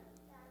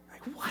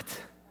 Like,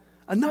 what?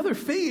 Another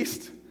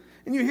feast?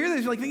 And you hear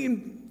this, you're like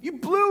thinking, you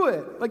blew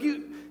it. Like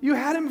you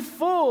had him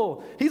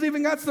full. He's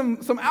even got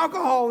some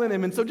alcohol in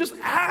him. And so just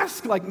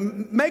ask, like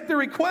make the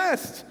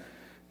request.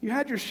 You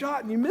had your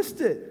shot and you missed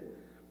it.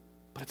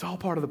 But it's all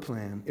part of the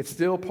plan. It's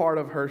still part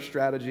of her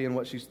strategy and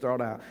what she's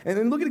thought out. And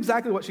then look at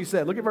exactly what she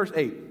said. Look at verse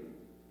 8.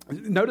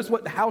 Notice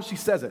how she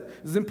says it.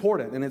 This is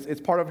important, and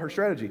it's part of her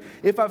strategy.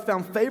 "If I've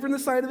found favor in the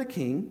sight of the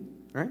king,"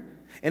 right?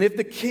 "And if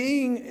the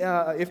king,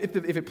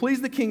 if it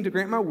pleased the king to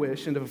grant my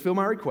wish and to fulfill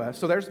my request,"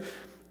 so there's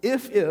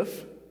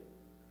if,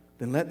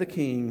 "then let the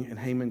king and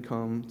Haman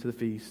come to the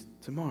feast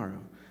tomorrow."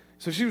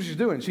 So she's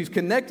doing. She's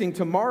connecting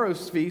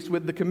tomorrow's feast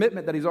with the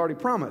commitment that he's already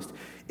promised.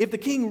 If the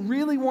king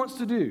really wants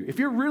to do, if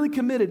you're really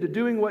committed to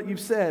doing what you've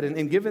said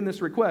and given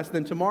this request,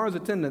 then tomorrow's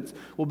attendance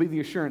will be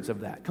the assurance of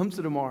that. Come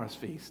to tomorrow's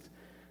feast.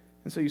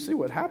 And so you see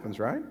what happens,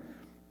 right?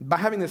 By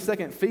having this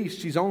second feast,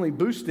 she's only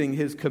boosting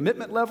his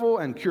commitment level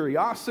and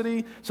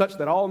curiosity such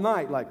that all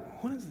night,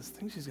 like, what is this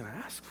thing she's going to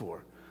ask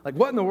for? Like,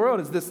 what in the world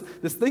is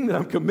this thing that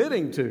I'm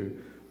committing to?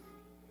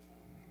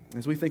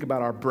 As we think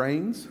about our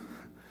brains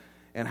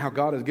and how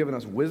God has given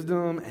us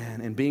wisdom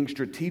and being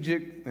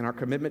strategic in our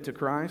commitment to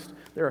Christ,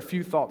 there are a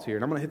few thoughts here,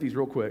 and I'm going to hit these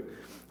real quick.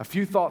 A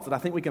few thoughts that I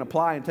think we can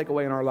apply and take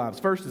away in our lives.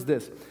 First is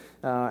this,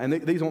 and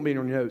these won't be in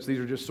your notes. These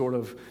are just sort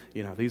of,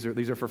 these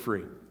are for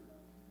free.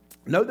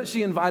 Note that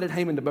she invited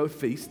Haman to both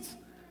feasts,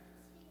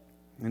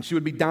 and she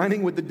would be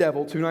dining with the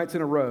devil 2 nights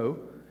in a row.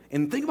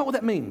 And think about what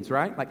that means,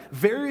 right? Like,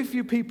 very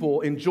few people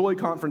enjoy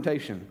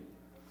confrontation,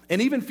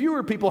 and even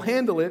fewer people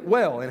handle it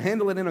well and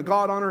handle it in a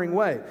God-honoring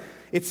way.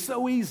 It's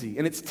so easy,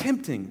 and it's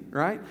tempting,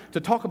 right, to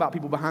talk about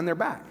people behind their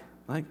back,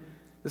 like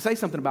to say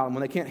something about them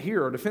when they can't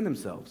hear or defend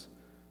themselves.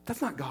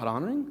 That's not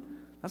God-honoring.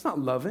 That's not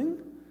loving.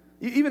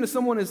 Even if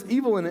someone is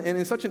evil and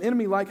is such an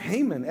enemy like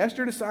Haman,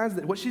 Esther decides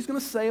that what she's going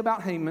to say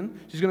about Haman,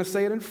 she's going to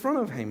say it in front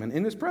of Haman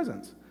in his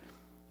presence.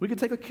 We could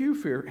take a cue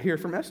here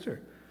from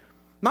Esther.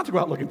 Not to go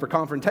out looking for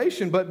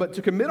confrontation, but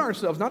to commit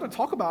ourselves not to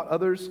talk about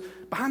others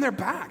behind their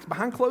backs,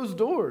 behind closed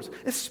doors,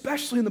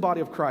 especially in the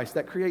body of Christ.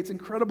 That creates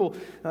incredible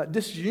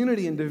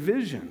disunity and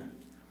division.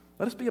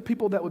 Let us be a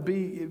people that would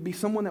be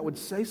someone that would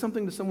say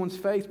something to someone's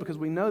face because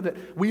we know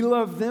that we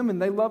love them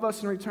and they love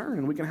us in return,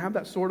 and we can have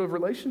that sort of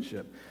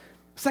relationship.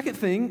 Second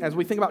thing, as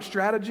we think about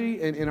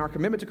strategy and in our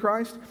commitment to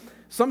Christ,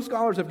 some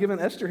scholars have given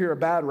Esther here a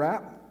bad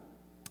rap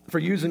for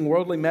using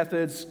worldly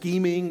methods,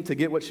 scheming to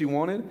get what she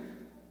wanted.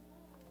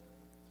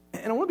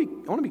 And I want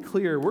to be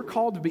clear, we're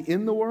called to be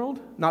in the world,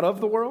 not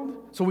of the world.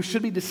 So we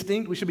should be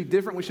distinct, we should be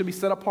different, we should be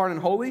set apart and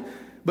holy.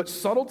 But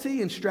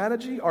subtlety and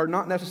strategy are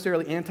not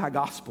necessarily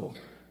anti-gospel,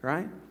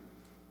 right?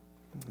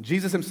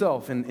 Jesus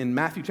himself in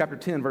Matthew chapter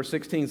 10, verse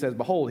 16 says,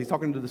 "Behold," he's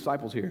talking to the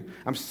disciples here,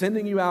 "I'm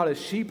sending you out as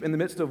sheep in the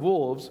midst of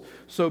wolves,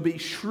 so be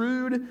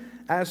shrewd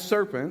as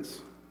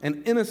serpents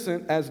and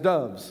innocent as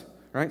doves."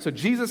 Right? So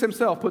Jesus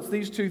himself puts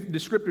these two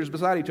descriptors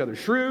beside each other,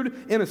 shrewd,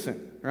 innocent,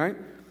 right?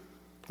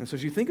 And so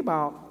as you think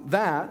about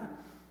that,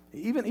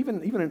 even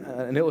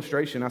an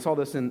illustration, I saw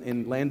this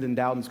in Landon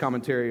Dowden's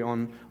commentary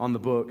on the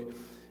book.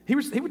 He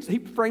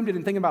framed it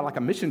in thinking about like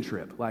a mission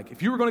trip. Like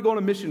if you were going to go on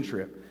a mission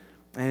trip,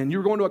 and you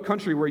were going to a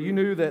country where you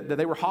knew that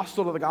they were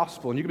hostile to the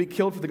gospel and you could be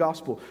killed for the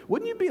gospel,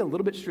 wouldn't you be a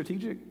little bit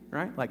strategic,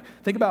 right? Like,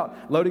 think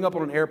about loading up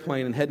on an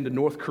airplane and heading to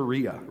North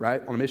Korea,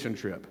 right, on a mission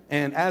trip.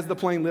 And as the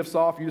plane lifts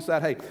off, you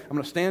decide, hey, I'm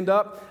going to stand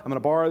up. I'm going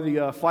to borrow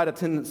the flight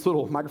attendant's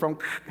little microphone.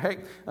 Hey,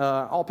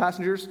 all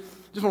passengers,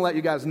 just want to let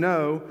you guys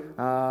know,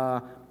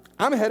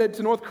 I'm headed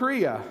to North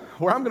Korea,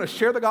 where I'm going to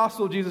share the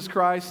gospel of Jesus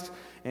Christ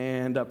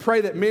and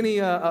pray that many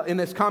in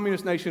this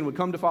communist nation would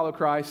come to follow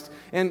Christ,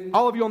 and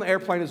all of you on the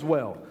airplane as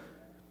well.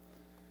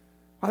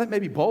 While that may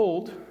be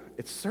bold,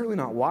 it's certainly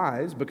not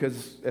wise,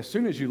 because as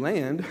soon as you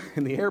land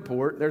in the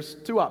airport, there's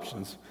two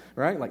options,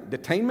 right? Like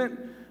detainment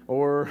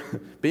or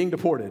being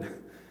deported.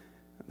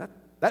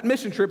 That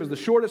mission trip is the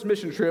shortest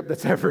mission trip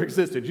that's ever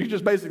existed. You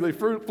just basically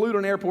flew to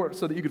an airport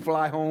so that you could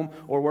fly home,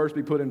 or worse,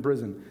 be put in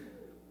prison.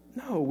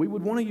 No, we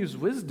would want to use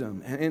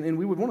wisdom, and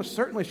we would want to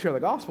certainly share the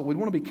gospel. We'd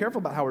want to be careful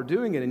about how we're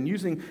doing it and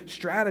using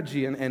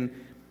strategy and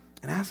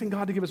and asking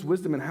God to give us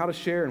wisdom in how to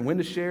share and when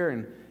to share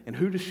and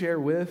who to share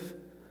with.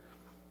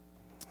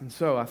 And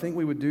so I think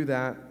we would do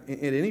that at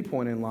any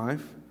point in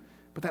life.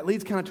 But that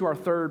leads kind of to our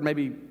third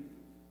maybe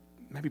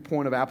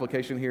point of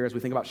application here as we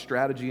think about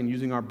strategy and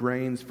using our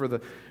brains for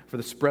the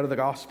spread of the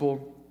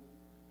gospel.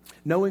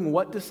 Knowing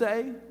what to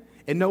say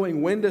and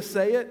knowing when to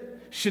say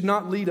it should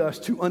not lead us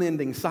to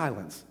unending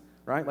silence,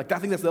 right? Like I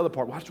think that's the other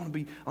part. Well, I want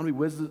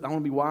to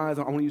be wise.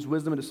 I want to use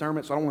wisdom and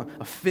discernment, so I don't want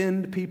to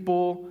offend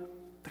people.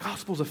 The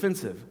gospel's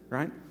offensive,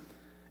 right?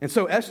 And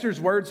so Esther's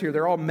words here,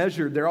 they're all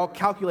measured, they're all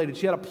calculated.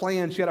 She had a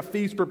plan, she had a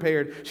feast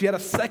prepared, she had a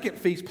second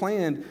feast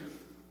planned.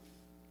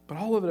 But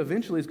all of it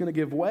eventually is going to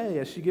give way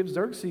as she gives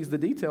Xerxes the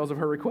details of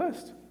her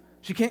request.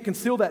 She can't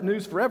conceal that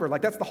news forever.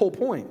 Like that's the whole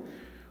point.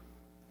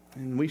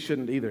 And we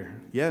shouldn't either.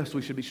 Yes,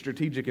 we should be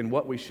strategic in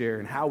what we share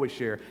and how we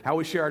share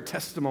our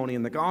testimony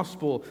and the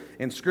gospel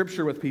and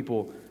scripture with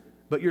people.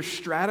 But your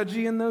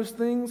strategy in those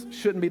things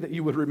shouldn't be that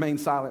you would remain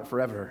silent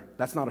forever.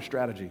 That's not a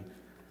strategy.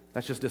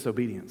 That's just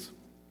disobedience.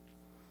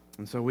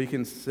 And so we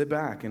can sit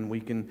back and we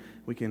can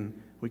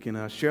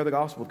share the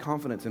gospel with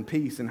confidence and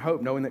peace and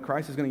hope, knowing that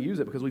Christ is going to use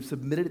it because we've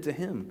submitted it to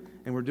Him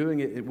and we're doing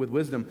it with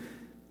wisdom.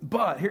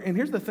 But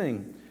here's the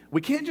thing.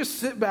 We can't just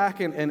sit back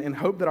and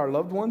hope that our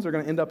loved ones are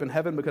going to end up in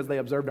heaven because they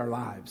observed our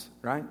lives,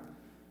 right?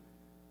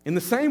 In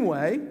the same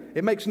way,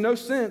 it makes no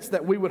sense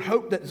that we would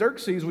hope that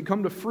Xerxes would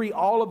come to free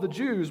all of the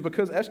Jews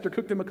because Esther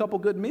cooked him a couple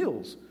good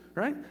meals,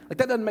 right? Like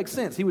that doesn't make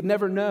sense. He would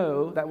never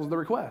know that was the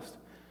request.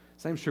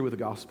 Same is true with the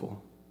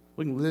gospel.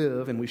 We can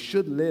live, and we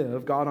should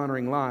live,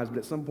 God-honoring lives, but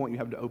at some point you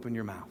have to open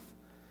your mouth.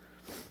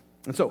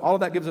 And so all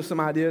of that gives us some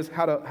ideas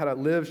how to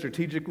live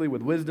strategically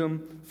with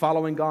wisdom,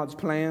 following God's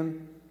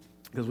plan,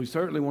 because we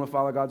certainly want to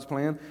follow God's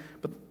plan.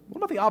 But what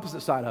about the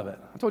opposite side of it?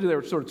 I told you there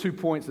were sort of 2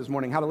 points this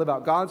morning, how to live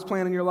out God's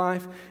plan in your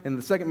life, and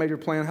the second major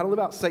plan, how to live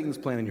out Satan's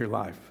plan in your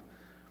life.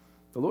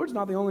 The Lord's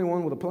not the only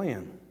one with a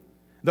plan.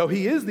 Though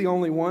He is the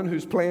only one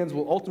whose plans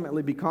will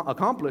ultimately be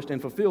accomplished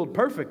and fulfilled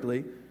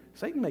perfectly,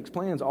 Satan makes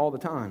plans all the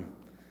time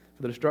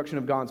for the destruction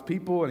of God's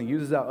people, and he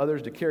uses out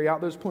others to carry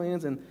out those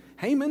plans. And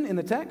Haman in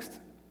the text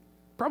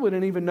probably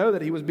didn't even know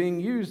that he was being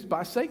used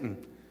by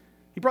Satan.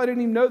 He probably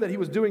didn't even know that he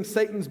was doing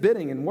Satan's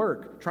bidding and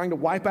work, trying to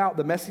wipe out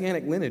the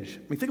messianic lineage.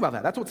 I mean, think about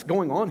that. That's what's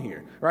going on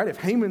here, right? If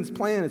Haman's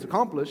plan is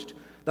accomplished,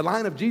 the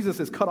line of Jesus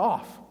is cut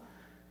off.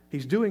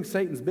 He's doing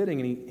Satan's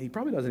bidding, and he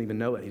probably doesn't even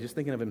know it. He's just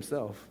thinking of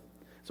himself.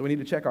 So we need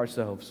to check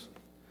ourselves.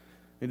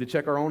 We need to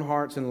check our own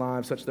hearts and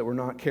lives such that we're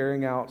not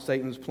carrying out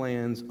Satan's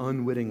plans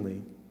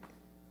unwittingly.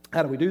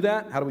 How do we do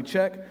that? How do we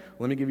check? Well,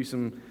 let me give you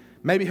some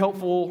maybe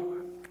helpful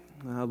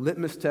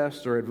litmus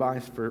tests or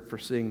advice for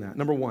seeing that.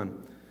 Number 1, you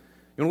want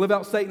to live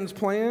out Satan's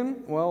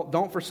plan? Well,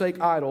 don't forsake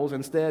idols.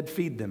 Instead,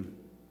 feed them.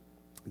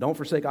 Don't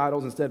forsake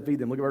idols. Instead, feed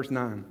them. Look at verse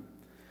 9.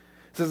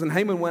 It says, and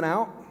Haman went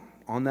out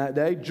on that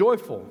day,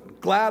 joyful,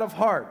 glad of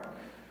heart.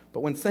 But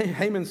when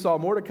Haman saw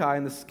Mordecai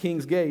in the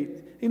king's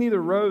gate, he neither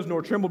rose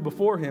nor trembled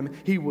before him.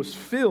 He was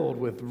filled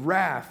with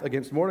wrath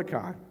against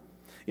Mordecai.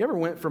 You ever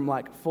went from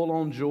like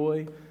full-on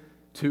joy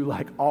to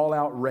like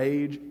all-out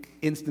rage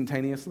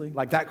instantaneously?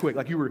 Like that quick.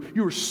 Like you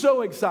were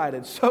so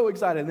excited,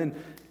 and then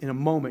in a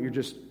moment you're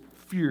just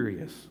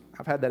furious.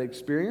 I've had that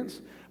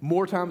experience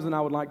more times than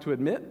I would like to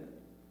admit.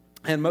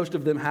 And most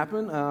of them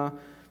happen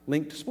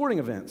linked to sporting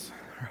events,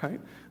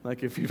 right?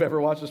 Like if you've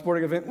ever watched a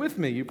sporting event with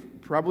me, you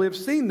probably have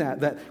seen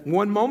that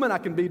one moment I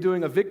can be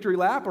doing a victory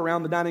lap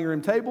around the dining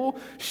room table,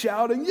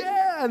 shouting,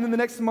 yeah! And then the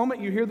next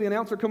moment you hear the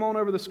announcer come on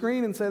over the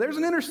screen and say, there's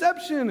an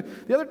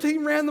interception. The other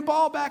team ran the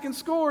ball back and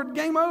scored.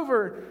 Game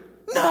over.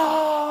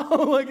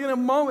 No! Like in a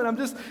moment,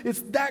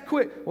 it's that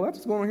quick. Well, that's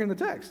what's going on here in the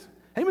text.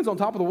 Haman's on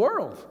top of the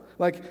world.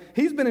 Like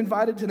he's been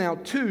invited to now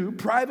 2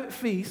 private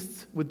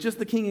feasts with just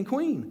the king and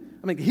queen.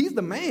 I mean, he's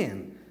the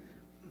man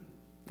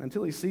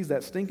until he sees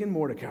that stinking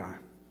Mordecai.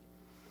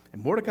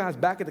 And Mordecai's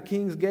back at the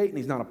king's gate, and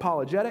he's not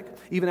apologetic.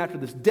 Even after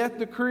this death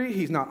decree,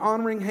 he's not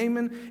honoring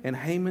Haman, and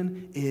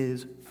Haman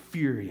is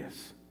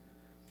furious.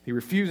 He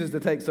refuses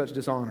to take such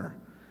dishonor.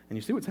 And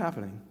you see what's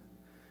happening.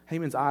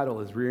 Haman's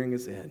idol is rearing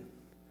its head.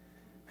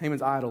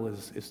 Haman's idol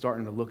is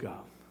starting to look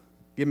up.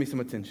 Give me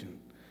some attention.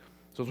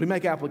 So as we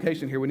make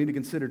application here, we need to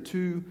consider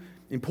 2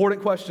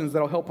 important questions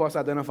that will help us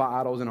identify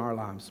idols in our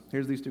lives.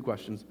 Here's these 2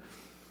 questions.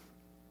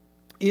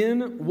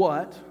 In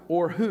what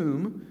or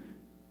whom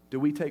do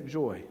we take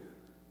joy?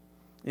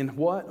 In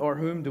what or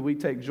whom do we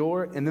take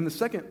joy? And then the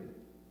second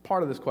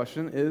part of this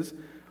question is,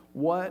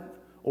 what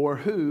or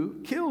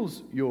who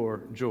kills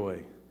your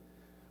joy?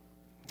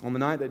 On the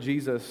night that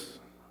Jesus,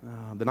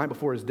 the night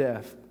before his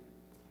death,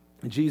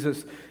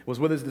 Jesus was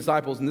with his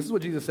disciples, and this is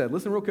what Jesus said.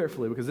 Listen real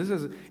carefully, because this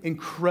is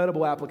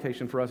incredible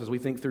application for us as we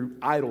think through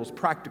idols,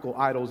 practical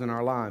idols in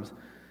our lives.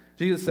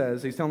 Jesus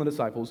says, he's telling the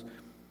disciples,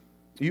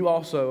 you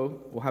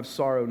also will have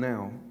sorrow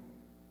now,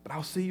 but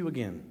I'll see you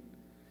again.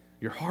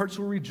 Your hearts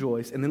will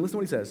rejoice. And then listen to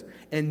what he says.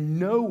 And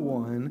no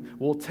one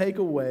will take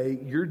away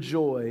your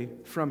joy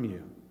from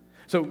you.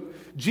 So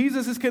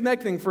Jesus is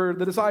connecting for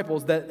the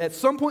disciples that at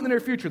some point in the near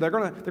future, they're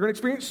going to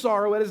experience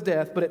sorrow at his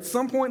death, but at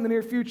some point in the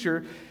near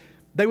future,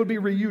 They would be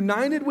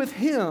reunited with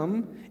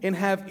him and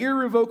have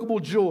irrevocable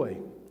joy.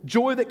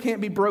 Joy that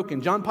can't be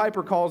broken. John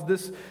Piper calls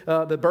this,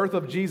 the birth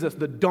of Jesus,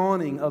 the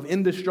dawning of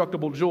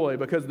indestructible joy,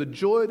 because the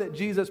joy that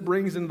Jesus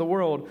brings into the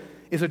world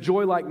is a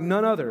joy like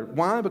none other.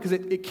 Why? Because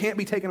it can't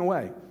be taken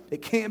away.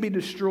 It can't be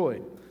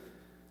destroyed.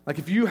 Like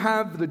if you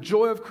have the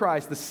joy of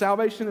Christ, the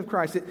salvation of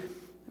Christ,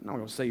 I'm not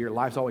going to say your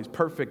life's always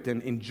perfect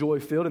and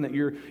joy-filled and that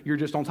you're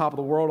just on top of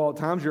the world all the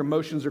time. Your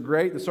emotions are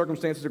great, the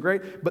circumstances are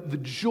great, but the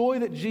joy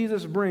that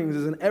Jesus brings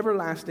is an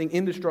everlasting,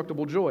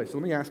 indestructible joy. So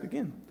let me ask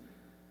again.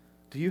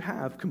 Do you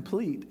have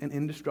complete and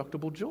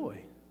indestructible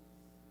joy?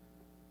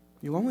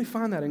 You'll only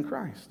find that in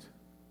Christ.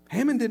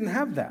 Haman didn't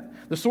have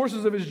that. The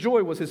sources of his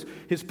joy was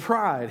his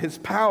pride, his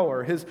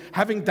power, his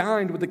having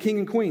dined with the king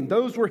and queen.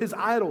 Those were his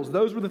idols.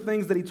 Those were the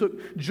things that he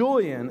took joy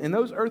in. And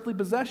those earthly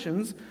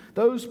possessions,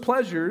 those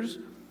pleasures,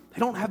 they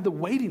don't have the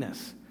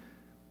weightiness.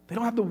 They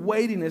don't have the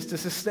weightiness to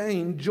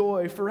sustain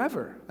joy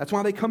forever. That's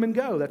why they come and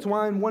go. That's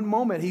why in one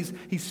moment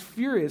he's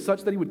furious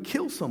such that he would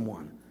kill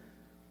someone.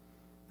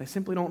 They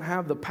simply don't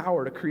have the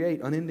power to create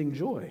unending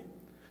joy.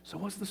 So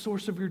what's the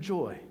source of your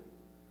joy?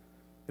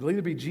 It'll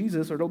either be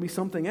Jesus or it'll be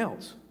something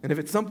else. And if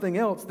it's something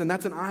else, then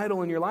that's an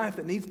idol in your life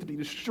that needs to be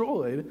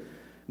destroyed,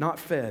 not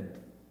fed.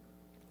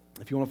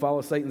 If you want to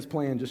follow Satan's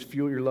plan, just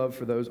fuel your love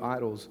for those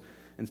idols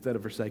instead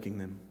of forsaking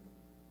them.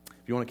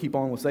 If you want to keep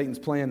on with Satan's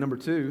plan, number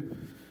two,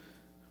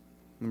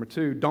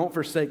 don't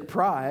forsake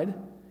pride,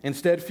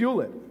 instead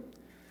fuel it.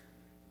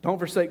 Don't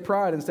forsake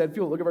pride, instead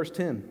fuel it. Look at verse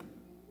 10.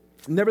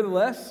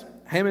 Nevertheless,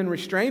 Haman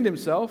restrained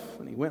himself,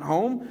 and he went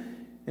home,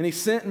 and he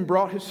sent and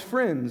brought his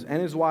friends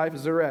and his wife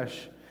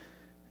Zeresh.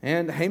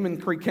 And Haman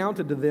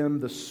recounted to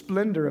them the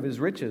splendor of his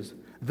riches,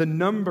 the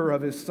number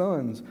of his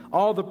sons,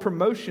 all the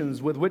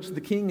promotions with which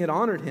the king had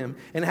honored him,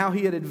 and how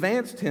he had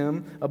advanced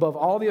him above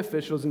all the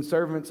officials and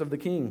servants of the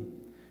king.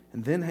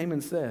 And then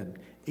Haman said,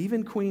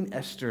 "Even Queen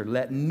Esther,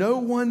 let no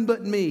one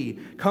but me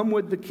come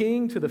with the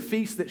king to the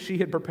feast that she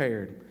had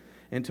prepared.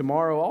 And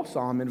tomorrow also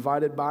I'm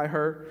invited by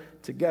her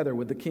together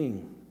with the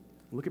king."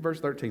 Look at verse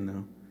 13,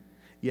 though.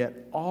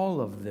 "Yet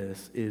all of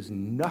this is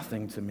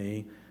nothing to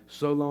me,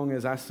 so long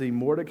as I see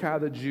Mordecai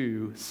the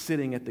Jew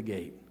sitting at the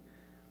gate."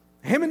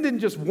 Haman didn't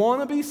just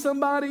want to be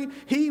somebody.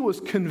 He was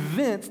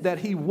convinced that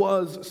he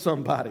was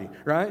somebody,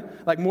 right?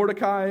 Like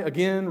Mordecai,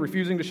 again,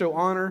 refusing to show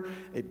honor.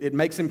 It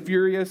makes him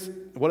furious.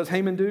 What does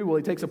Haman do? Well,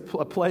 he takes a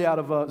play out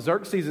of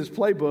Xerxes'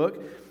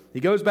 playbook. He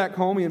goes back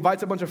home. He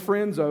invites a bunch of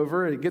friends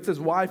over. He gets his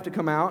wife to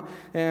come out.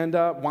 And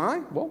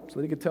why? Well, so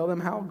that he could tell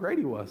them how great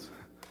he was.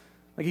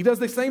 Like he does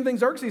the same thing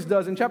Xerxes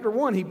does in chapter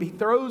 1. He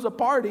throws a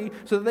party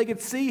so that they could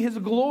see his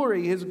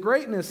glory, his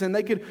greatness, and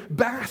they could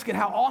bask at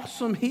how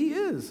awesome he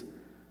is.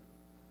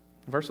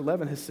 Verse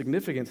 11, his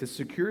significance, his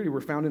security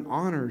were found in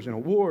honors and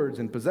awards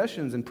and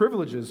possessions and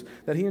privileges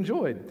that he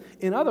enjoyed.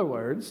 In other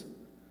words,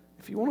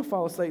 if you want to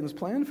follow Satan's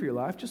plan for your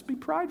life, just be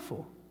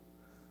prideful.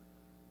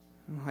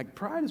 Like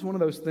pride is one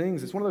of those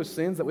things, it's one of those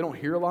sins that we don't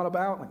hear a lot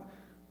about. Like,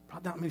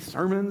 probably not many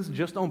sermons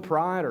just on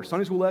pride or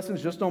Sunday school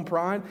lessons just on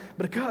pride.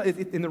 But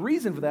and the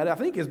reason for that, I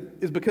think,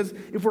 is because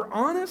if we're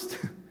honest,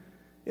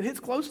 it hits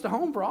close to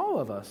home for all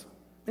of us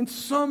in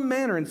some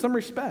manner, in some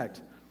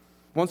respect.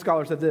 One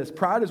scholar said this: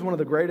 pride is one of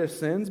the greatest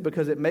sins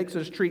because it makes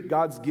us treat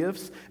God's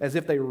gifts as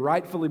if they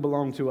rightfully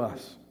belong to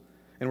us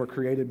and were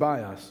created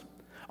by us.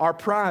 Our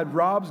pride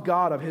robs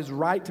God of his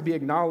right to be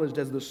acknowledged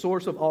as the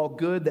source of all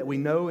good that we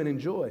know and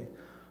enjoy.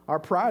 Our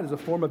pride is a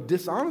form of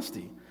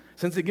dishonesty,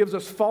 since it gives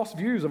us false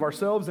views of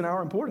ourselves and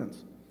our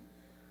importance.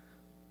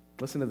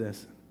 Listen to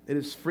this. It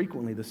is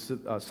frequently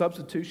the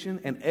substitution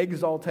and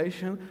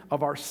exaltation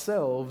of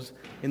ourselves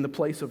in the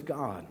place of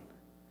God.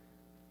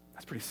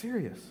 That's pretty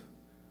serious.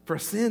 For a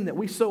sin that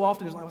we so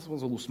often just like, this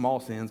one's a little small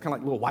sin. It's kind of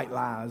like little white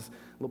lies,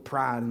 a little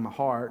pride in my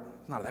heart.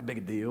 It's not that big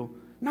a deal.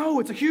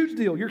 No, it's a huge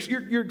deal.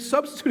 You're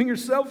substituting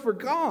yourself for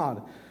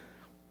God.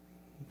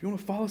 If you want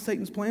to follow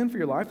Satan's plan for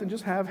your life, then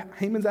just have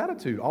Haman's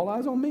attitude. All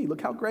eyes on me.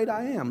 Look how great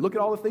I am. Look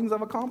at all the things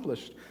I've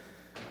accomplished.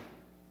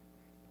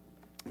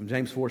 And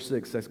James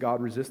 4:6 says,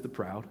 God resists the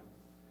proud,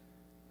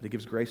 but he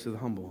gives grace to the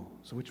humble.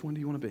 So which one do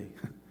you want to be?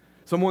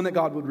 Someone that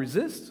God would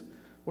resist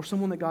or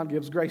someone that God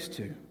gives grace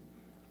to?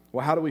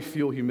 Well, how do we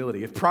feel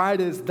humility? If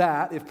pride is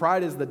that, if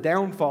pride is the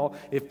downfall,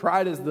 if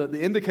pride is the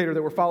indicator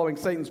that we're following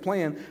Satan's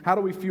plan, how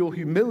do we feel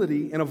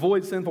humility and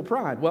avoid sinful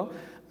pride? Well,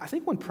 I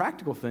think one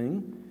practical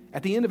thing,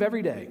 at the end of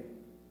every day,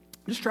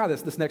 just try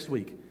this next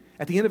week.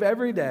 At the end of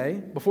every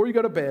day, before you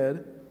go to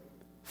bed,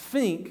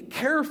 think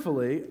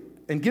carefully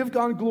and give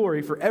God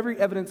glory for every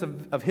evidence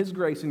of his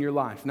grace in your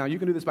life. Now, you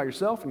can do this by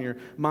yourself in your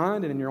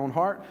mind and in your own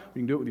heart.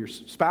 You can do it with your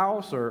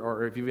spouse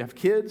or if you have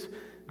kids.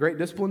 Great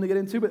discipline to get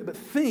into, but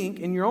think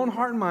in your own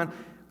heart and mind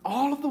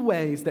all of the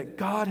ways that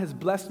God has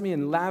blessed me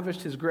and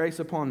lavished his grace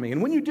upon me.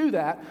 And when you do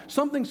that,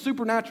 something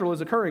supernatural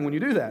is occurring when you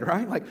do that,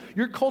 right? Like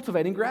you're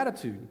cultivating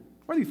gratitude.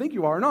 Whether you think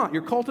you are or not,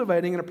 you're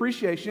cultivating an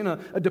appreciation,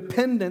 a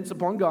dependence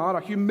upon God,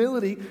 a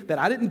humility that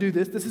I didn't do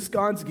this is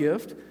God's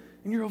gift,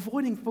 and you're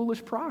avoiding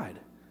foolish pride.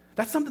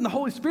 That's something the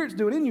Holy Spirit's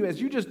doing in you as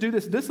you just do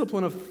this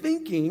discipline of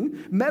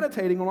thinking,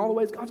 meditating on all the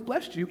ways God's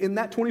blessed you in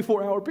that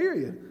 24-hour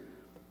period.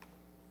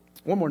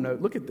 One more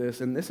note. Look at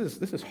this, and this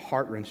is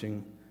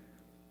heart-wrenching.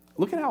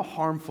 Look at how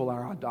harmful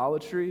our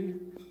idolatry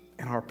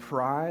and our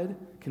pride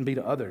can be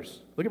to others.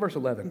 Look at verse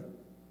 11.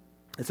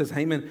 It says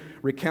Haman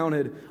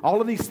recounted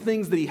all of these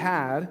things that he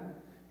had,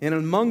 and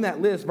among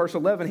that list, verse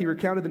 11, he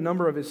recounted the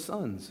number of his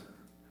sons.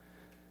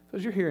 So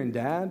as you're hearing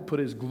Dad put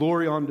his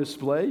glory on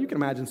display, you can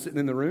imagine sitting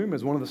in the room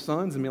as one of the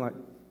sons and be like,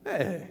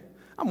 hey,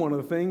 I'm one of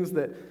the things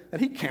that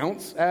he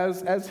counts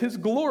as his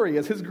glory,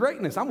 as his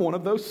greatness. I'm one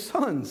of those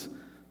sons.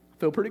 I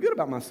feel pretty good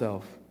about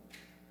myself.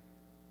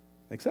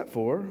 Except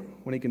for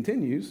when he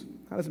continues,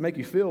 how does it make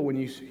you feel when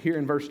you hear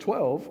in verse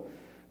 12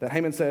 that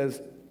Haman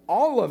says,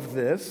 all of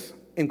this,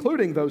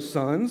 including those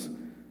sons,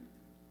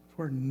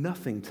 were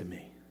nothing to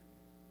me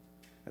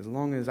as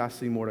long as I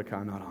see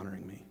Mordecai not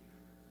honoring me.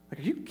 Like,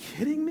 are you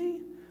kidding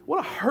me? What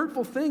a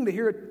hurtful thing to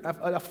hear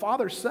a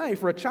father say,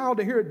 for a child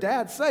to hear a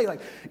dad say. Like,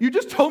 you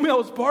just told me I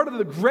was part of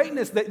the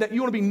greatness that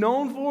you want to be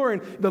known for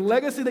and the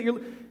legacy that you're...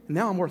 And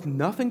now I'm worth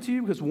nothing to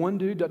you because one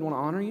dude doesn't want to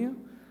honor you?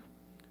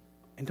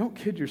 And don't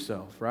kid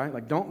yourself,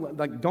 right?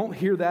 Don't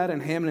hear that in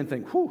Haman and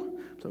think, whew,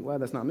 I'm so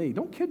glad that's not me.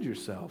 Don't kid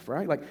yourself,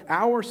 right? Like,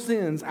 our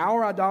sins,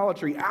 our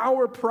idolatry,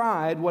 our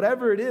pride,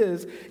 whatever it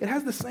is, it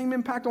has the same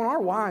impact on our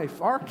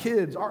wife, our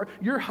kids,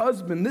 your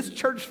husband, this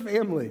church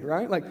family,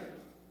 right? Like,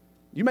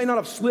 you may not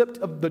have slipped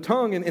of the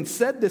tongue and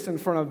said this in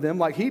front of them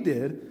like he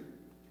did,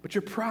 but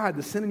your pride,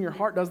 the sin in your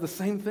heart, does the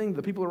same thing to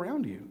the people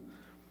around you.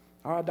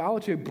 Our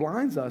idolatry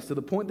blinds us to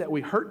the point that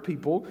we hurt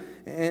people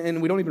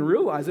and we don't even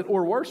realize it,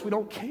 or worse, we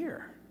don't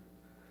care.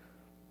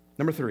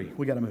 Number 3,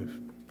 we got to move.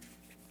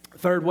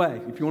 Third way,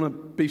 if you want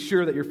to be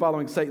sure that you're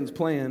following Satan's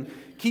plan,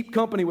 keep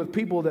company with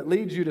people that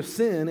lead you to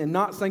sin and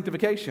not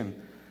sanctification.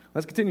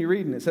 Let's continue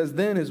reading. It says,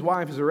 then his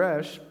wife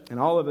Zeresh and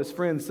all of his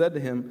friends said to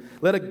him,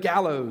 let a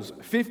gallows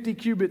 50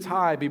 cubits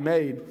high be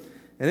made,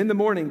 and in the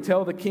morning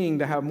tell the king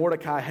to have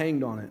Mordecai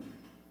hanged on it,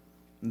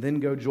 and then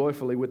go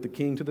joyfully with the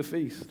king to the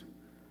feast.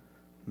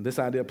 And this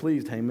idea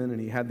pleased Haman,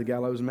 and he had the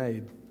gallows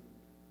made.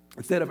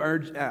 Instead of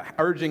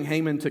urging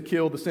Haman to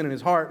kill the sin in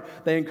his heart,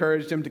 they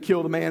encouraged him to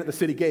kill the man at the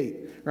city gate,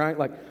 right?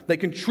 Like, they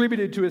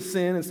contributed to his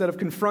sin instead of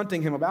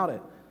confronting him about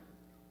it.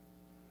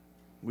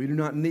 We do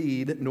not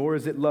need, nor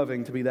is it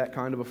loving, to be that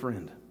kind of a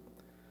friend.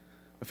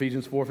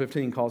 Ephesians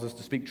 4:15 calls us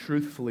to speak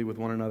truthfully with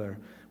one another.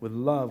 With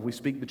love, we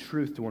speak the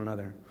truth to one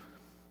another.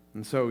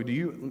 And so,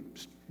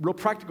 real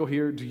practical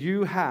here, do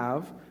you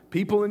have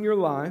people in your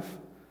life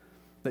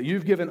that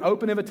you've given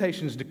open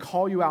invitations to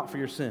call you out for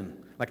your sin?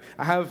 Like,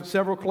 I have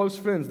several close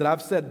friends that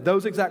I've said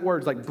those exact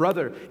words, like,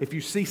 brother, if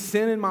you see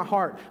sin in my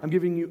heart, I'm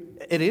giving you,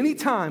 at any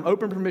time,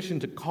 open permission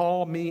to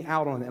call me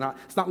out on it. And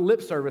it's not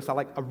lip service.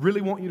 I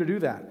really want you to do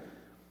that.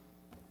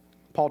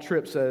 Paul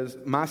Tripp says,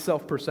 my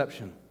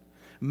self-perception,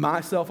 my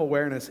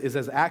self-awareness is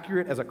as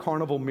accurate as a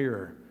carnival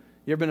mirror.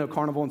 You ever been to a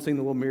carnival and seen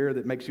the little mirror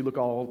that makes you look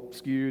all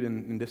skewed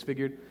and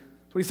disfigured?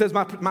 So he says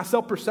my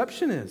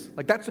self-perception is.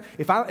 Like, that's,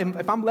 if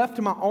I'm left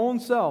to my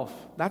own self,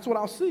 that's what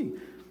I'll see.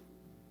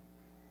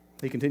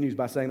 He continues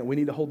by saying that we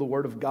need to hold the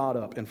Word of God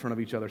up in front of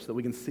each other so that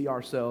we can see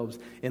ourselves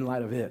in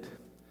light of it.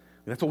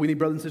 That's what we need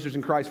brothers and sisters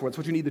in Christ for. That's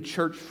what you need the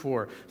church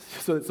for,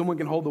 so that someone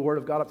can hold the Word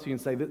of God up to you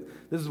and say,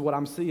 this is what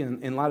I'm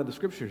seeing in light of the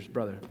Scriptures,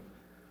 brother.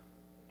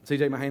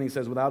 C.J. Mahaney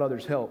says, without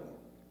others' help,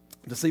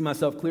 to see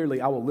myself clearly,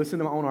 I will listen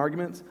to my own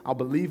arguments, I'll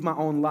believe my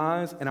own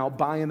lies, and I'll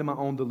buy into my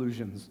own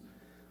delusions.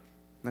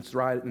 That's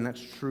right, and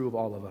that's true of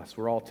all of us.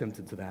 We're all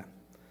tempted to that.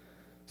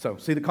 So,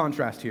 see the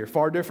contrast here.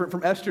 Far different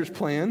from Esther's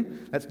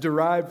plan that's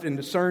derived and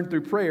discerned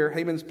through prayer,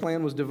 Haman's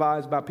plan was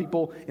devised by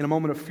people in a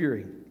moment of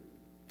fury.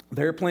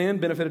 Their plan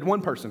benefited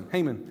one person,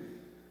 Haman.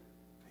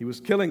 He was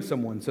killing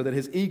someone so that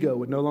his ego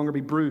would no longer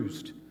be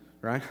bruised,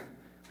 right?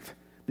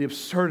 The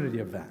absurdity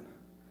of that.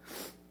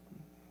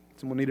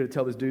 Someone needed to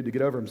tell this dude to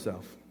get over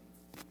himself,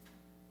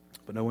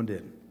 but no one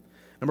did.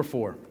 Number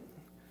 4, want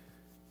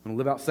to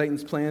live out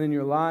Satan's plan in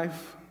your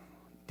life?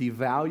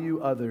 Devalue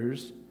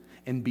others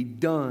and be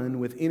done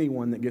with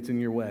anyone that gets in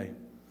your way.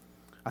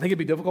 I think it'd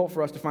be difficult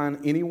for us to find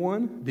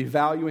anyone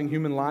devaluing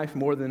human life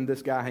more than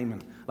this guy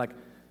Haman. Like,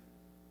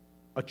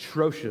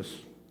 atrocious.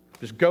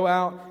 Just go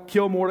out,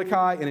 kill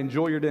Mordecai, and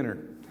enjoy your dinner.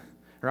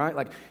 Right?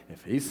 Like,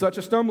 if he's such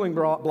a stumbling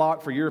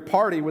block for your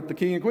party with the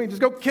king and queen,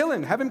 just go kill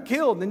him. Have him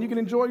killed, and then you can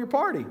enjoy your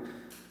party.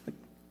 Like,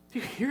 do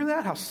you hear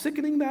that? How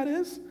sickening that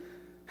is?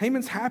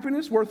 Haman's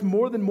happiness worth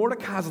more than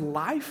Mordecai's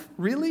life?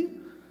 Really?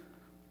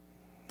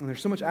 And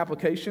there's so much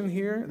application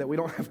here that we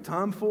don't have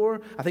time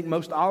for. I think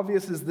most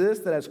obvious is this,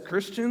 that as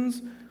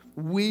Christians,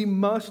 we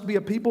must be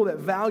a people that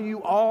value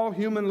all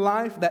human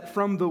life, that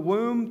from the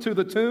womb to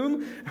the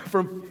tomb,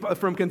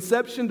 from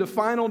conception to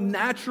final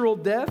natural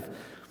death,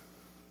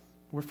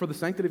 we're for the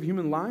sanctity of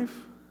human life.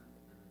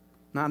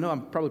 Now, I know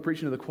I'm probably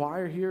preaching to the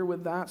choir here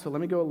with that, so let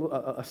me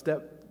go a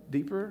step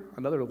deeper,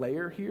 another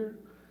layer here.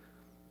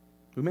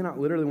 We may not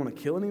literally want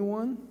to kill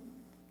anyone,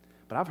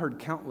 but I've heard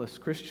countless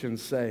Christians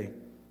say,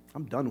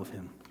 I'm done with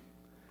him.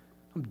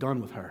 I'm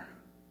done with her.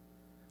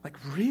 Like,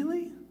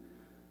 really?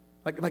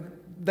 Like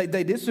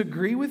they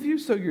disagree with you,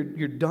 so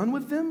you're done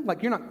with them?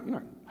 Like you're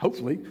not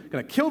hopefully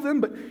going to kill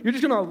them, but you're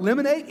just going to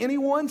eliminate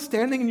anyone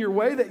standing in your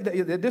way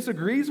that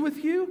disagrees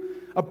with you?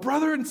 A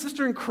brother and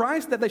sister in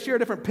Christ that they share a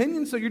different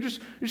opinion, so you're just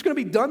going to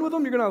be done with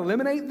them? You're going to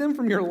eliminate them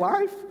from your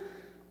life?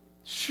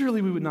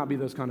 Surely we would not be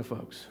those kind of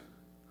folks.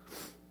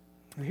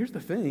 And here's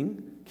the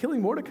thing,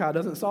 killing Mordecai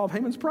doesn't solve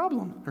Haman's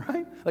problem,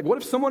 right? Like what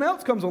if someone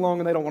else comes along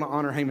and they don't want to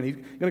honor Haman? He's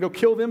going to go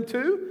kill them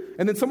too?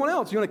 And then someone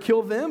else, you're going to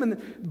kill them,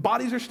 and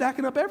bodies are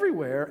stacking up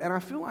everywhere. And I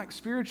feel like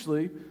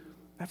spiritually,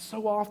 that's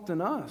so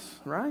often us,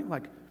 right?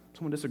 Like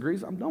someone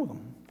disagrees, I'm done with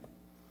them.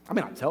 I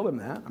may not tell them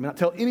that. I may not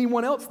tell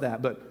anyone else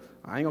that, but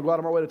I ain't going to go out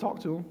of my way to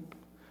talk to them.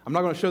 I'm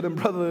not going to show them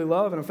brotherly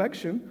love and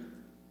affection.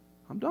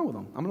 I'm done with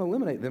them. I'm going to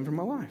eliminate them from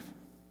my life.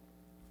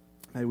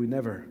 May we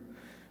never.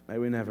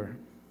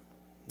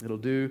 It'll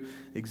do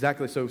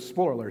exactly so.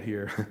 Spoiler alert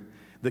here.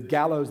 The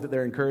gallows that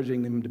they're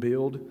encouraging them to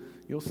build,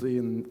 you'll see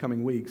in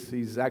coming weeks,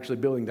 he's actually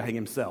building to hang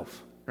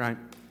himself, right?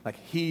 Like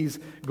he's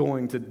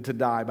going to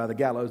die by the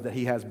gallows that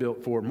he has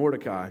built for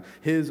Mordecai.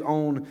 His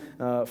own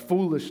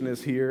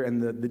foolishness here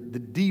and the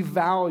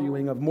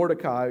devaluing of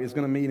Mordecai is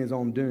going to mean his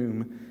own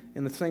doom.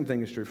 And the same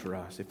thing is true for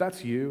us. If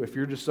that's you, if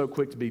you're just so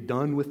quick to be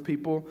done with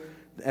people,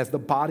 as the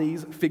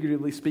bodies,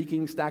 figuratively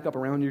speaking, stack up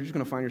around you, you're just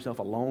going to find yourself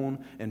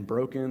alone and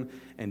broken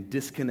and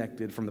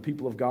disconnected from the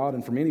people of God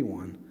and from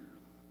anyone.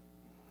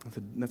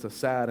 That's a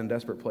sad and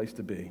desperate place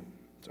to be.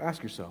 So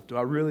ask yourself, do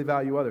I really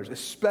value others,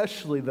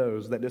 especially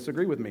those that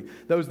disagree with me,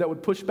 those that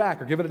would push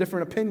back or give it a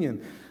different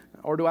opinion?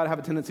 Or do I have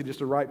a tendency just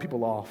to write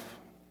people off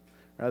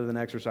rather than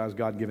exercise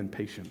God-given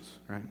patience,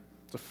 right?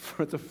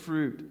 It's a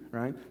fruit,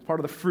 right? It's part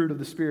of the fruit of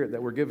the Spirit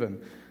that we're given.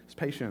 It's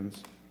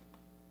patience.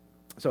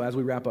 So as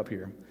we wrap up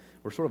here,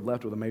 we're sort of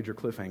left with a major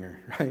cliffhanger,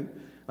 right?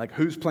 Like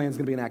whose plan is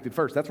going to be enacted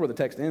first? That's where the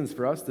text ends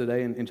for us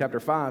today in chapter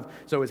 5.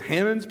 So is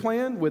Haman's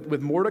plan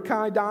with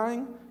Mordecai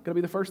dying going to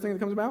be the first thing that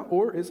comes about?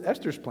 Or is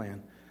Esther's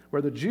plan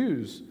where the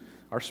Jews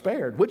are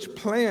spared? Which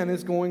plan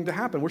is going to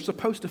happen? We're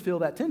supposed to feel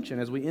that tension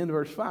as we end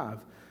verse 5.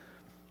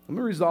 Let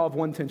me resolve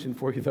one tension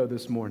for you, though,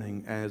 this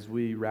morning as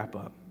we wrap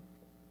up.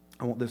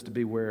 I want this to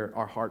be where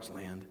our hearts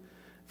land.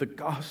 The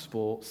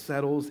gospel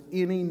settles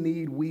any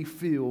need we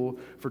feel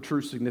for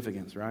true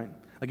significance, right?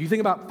 Like you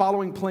think about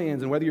following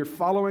plans, and whether you're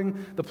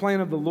following the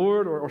plan of the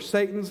Lord or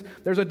Satan's,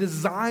 there's a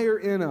desire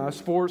in us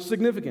for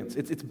significance.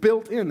 It's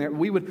built in there.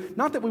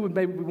 Not that we want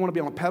to be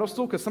on a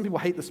pedestal, because some people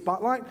hate the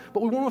spotlight,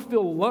 but we want to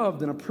feel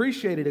loved and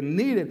appreciated and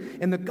needed.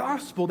 And the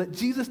gospel that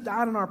Jesus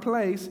died in our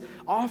place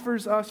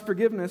offers us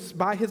forgiveness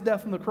by his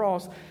death on the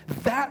cross.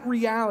 That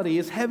reality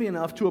is heavy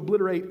enough to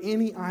obliterate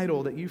any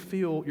idol that you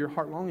feel your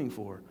heart longing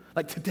for.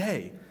 Like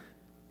today,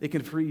 it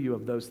can free you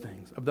of those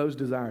things, of those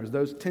desires,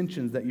 those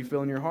tensions that you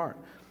feel in your heart.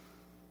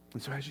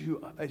 And so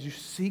as you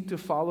seek to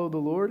follow the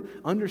Lord,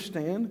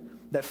 understand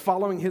that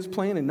following his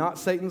plan and not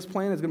Satan's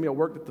plan is going to be a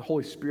work that the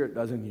Holy Spirit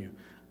does in you.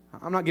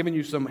 I'm not giving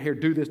you some, here,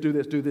 do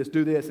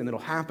this, and it'll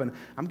happen.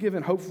 I'm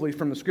giving, hopefully,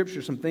 from the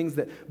Scripture, some things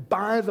that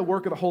by the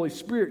work of the Holy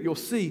Spirit, you'll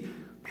see,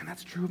 man,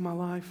 that's true of my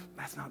life.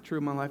 That's not true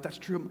of my life. That's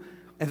true.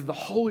 And the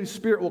Holy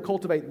Spirit will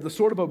cultivate the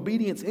sort of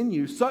obedience in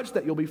you such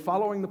that you'll be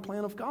following the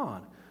plan of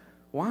God.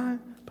 Why?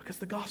 Because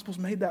the gospel's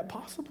made that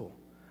possible.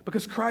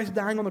 Because Christ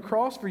dying on the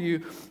cross for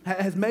you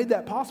has made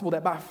that possible,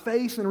 that by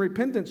faith and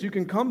repentance you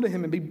can come to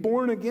him and be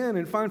born again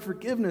and find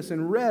forgiveness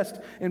and rest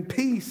and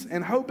peace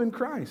and hope in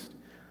Christ.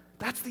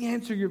 That's the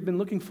answer you've been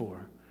looking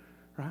for,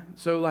 right?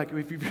 So like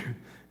if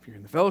you're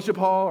in the fellowship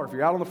hall, or if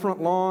you're out on the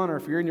front lawn, or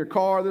if you're in your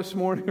car this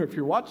morning, or if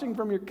you're watching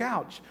from your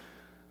couch,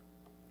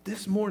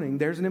 this morning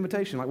there's an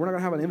invitation. Like we're not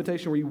going to have an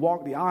invitation where you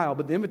walk the aisle,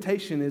 but the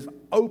invitation is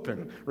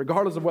open,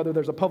 regardless of whether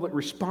there's a public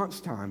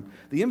response time.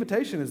 The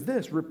invitation is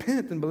this: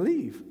 repent and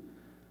believe.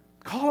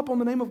 Call upon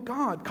the name of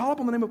God. Call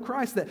upon the name of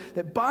Christ,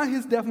 that by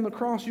his death on the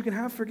cross you can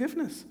have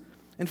forgiveness.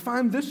 And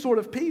find this sort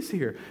of peace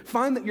here.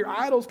 Find that your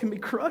idols can be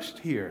crushed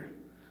here.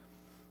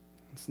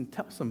 And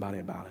tell somebody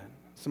about it.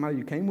 Somebody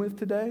you came with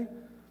today,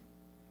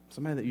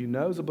 somebody that you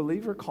know is a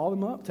believer, call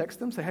them up, text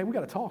them, say, hey, we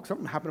got to talk.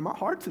 Something happened in my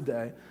heart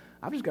today.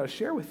 I've just got to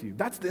share with you.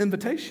 That's the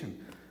invitation.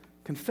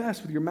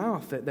 Confess with your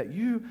mouth that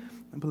you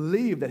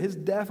believe that his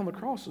death on the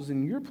cross was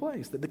in your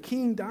place, that the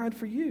King died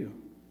for you.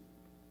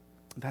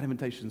 That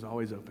invitation is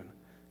always open.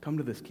 Come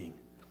to this King.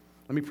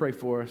 Let me pray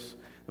for us,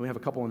 and we have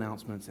a couple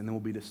announcements, and then we'll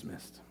be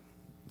dismissed.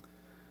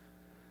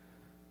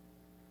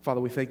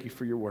 Father, we thank you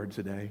for your word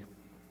today.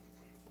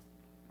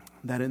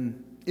 That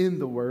in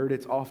the word,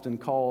 it's often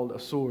called a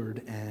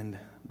sword, and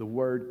the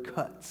word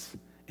cuts,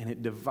 and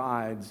it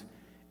divides,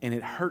 and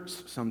it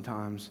hurts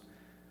sometimes.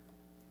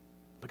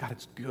 But God,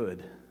 it's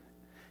good,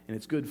 and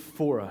it's good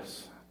for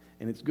us,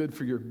 and it's good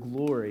for your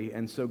glory.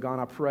 And so, God,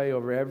 I pray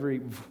over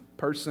every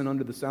person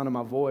under the sound of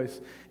my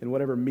voice, in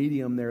whatever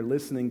medium they're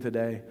listening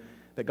today,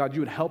 that God, you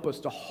would help us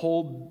to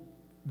hold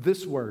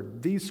this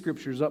word, these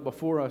scriptures up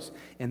before us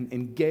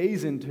and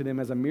gaze into them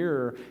as a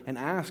mirror and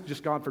ask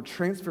just God for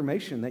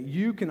transformation that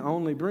you can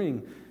only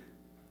bring.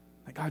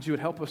 That God, you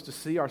would help us to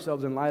see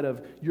ourselves in light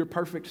of your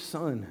perfect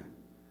Son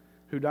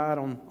who died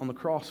on the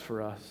cross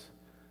for us.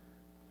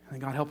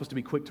 And God, help us to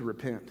be quick to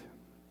repent.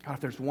 God, if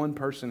there's one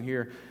person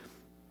here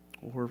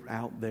or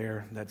out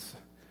there that's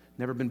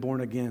never been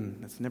born again,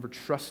 that's never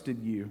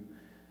trusted you,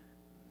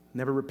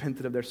 never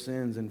repented of their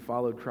sins and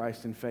followed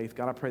Christ in faith,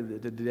 God, I pray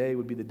that today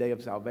would be the day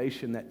of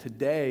salvation, that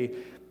today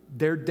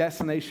their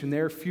destination,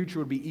 their future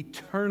would be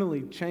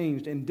eternally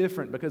changed and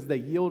different because they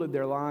yielded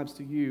their lives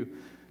to you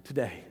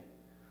today.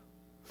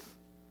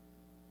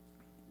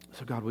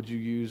 So God, would you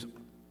use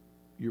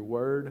your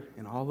word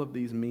and all of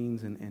these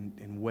means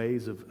and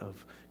ways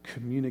of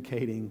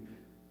communicating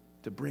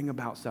to bring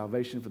about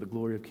salvation for the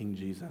glory of King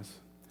Jesus,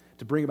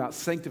 to bring about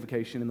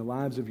sanctification in the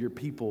lives of your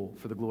people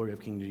for the glory of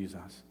King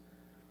Jesus.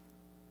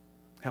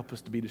 Help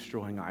us to be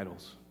destroying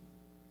idols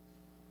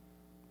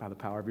by the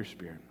power of your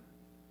Spirit.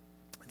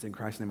 It's in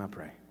Christ's name I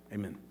pray.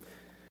 Amen.